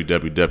website,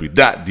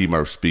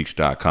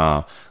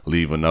 www.dmurphspeaks.com.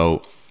 Leave a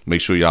note. Make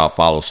sure y'all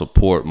follow,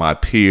 support my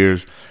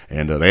peers.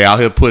 And they out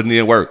here putting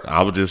in work.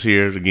 I was just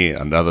here again,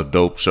 another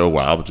dope show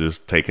where I was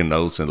just taking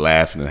notes and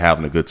laughing and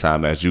having a good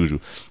time as usual.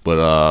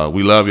 But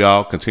we love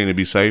y'all. Continue to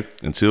be safe.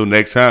 Until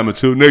next time,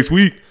 until next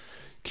week,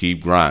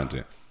 keep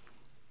grinding.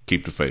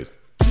 Keep the faith.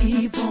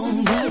 Keep on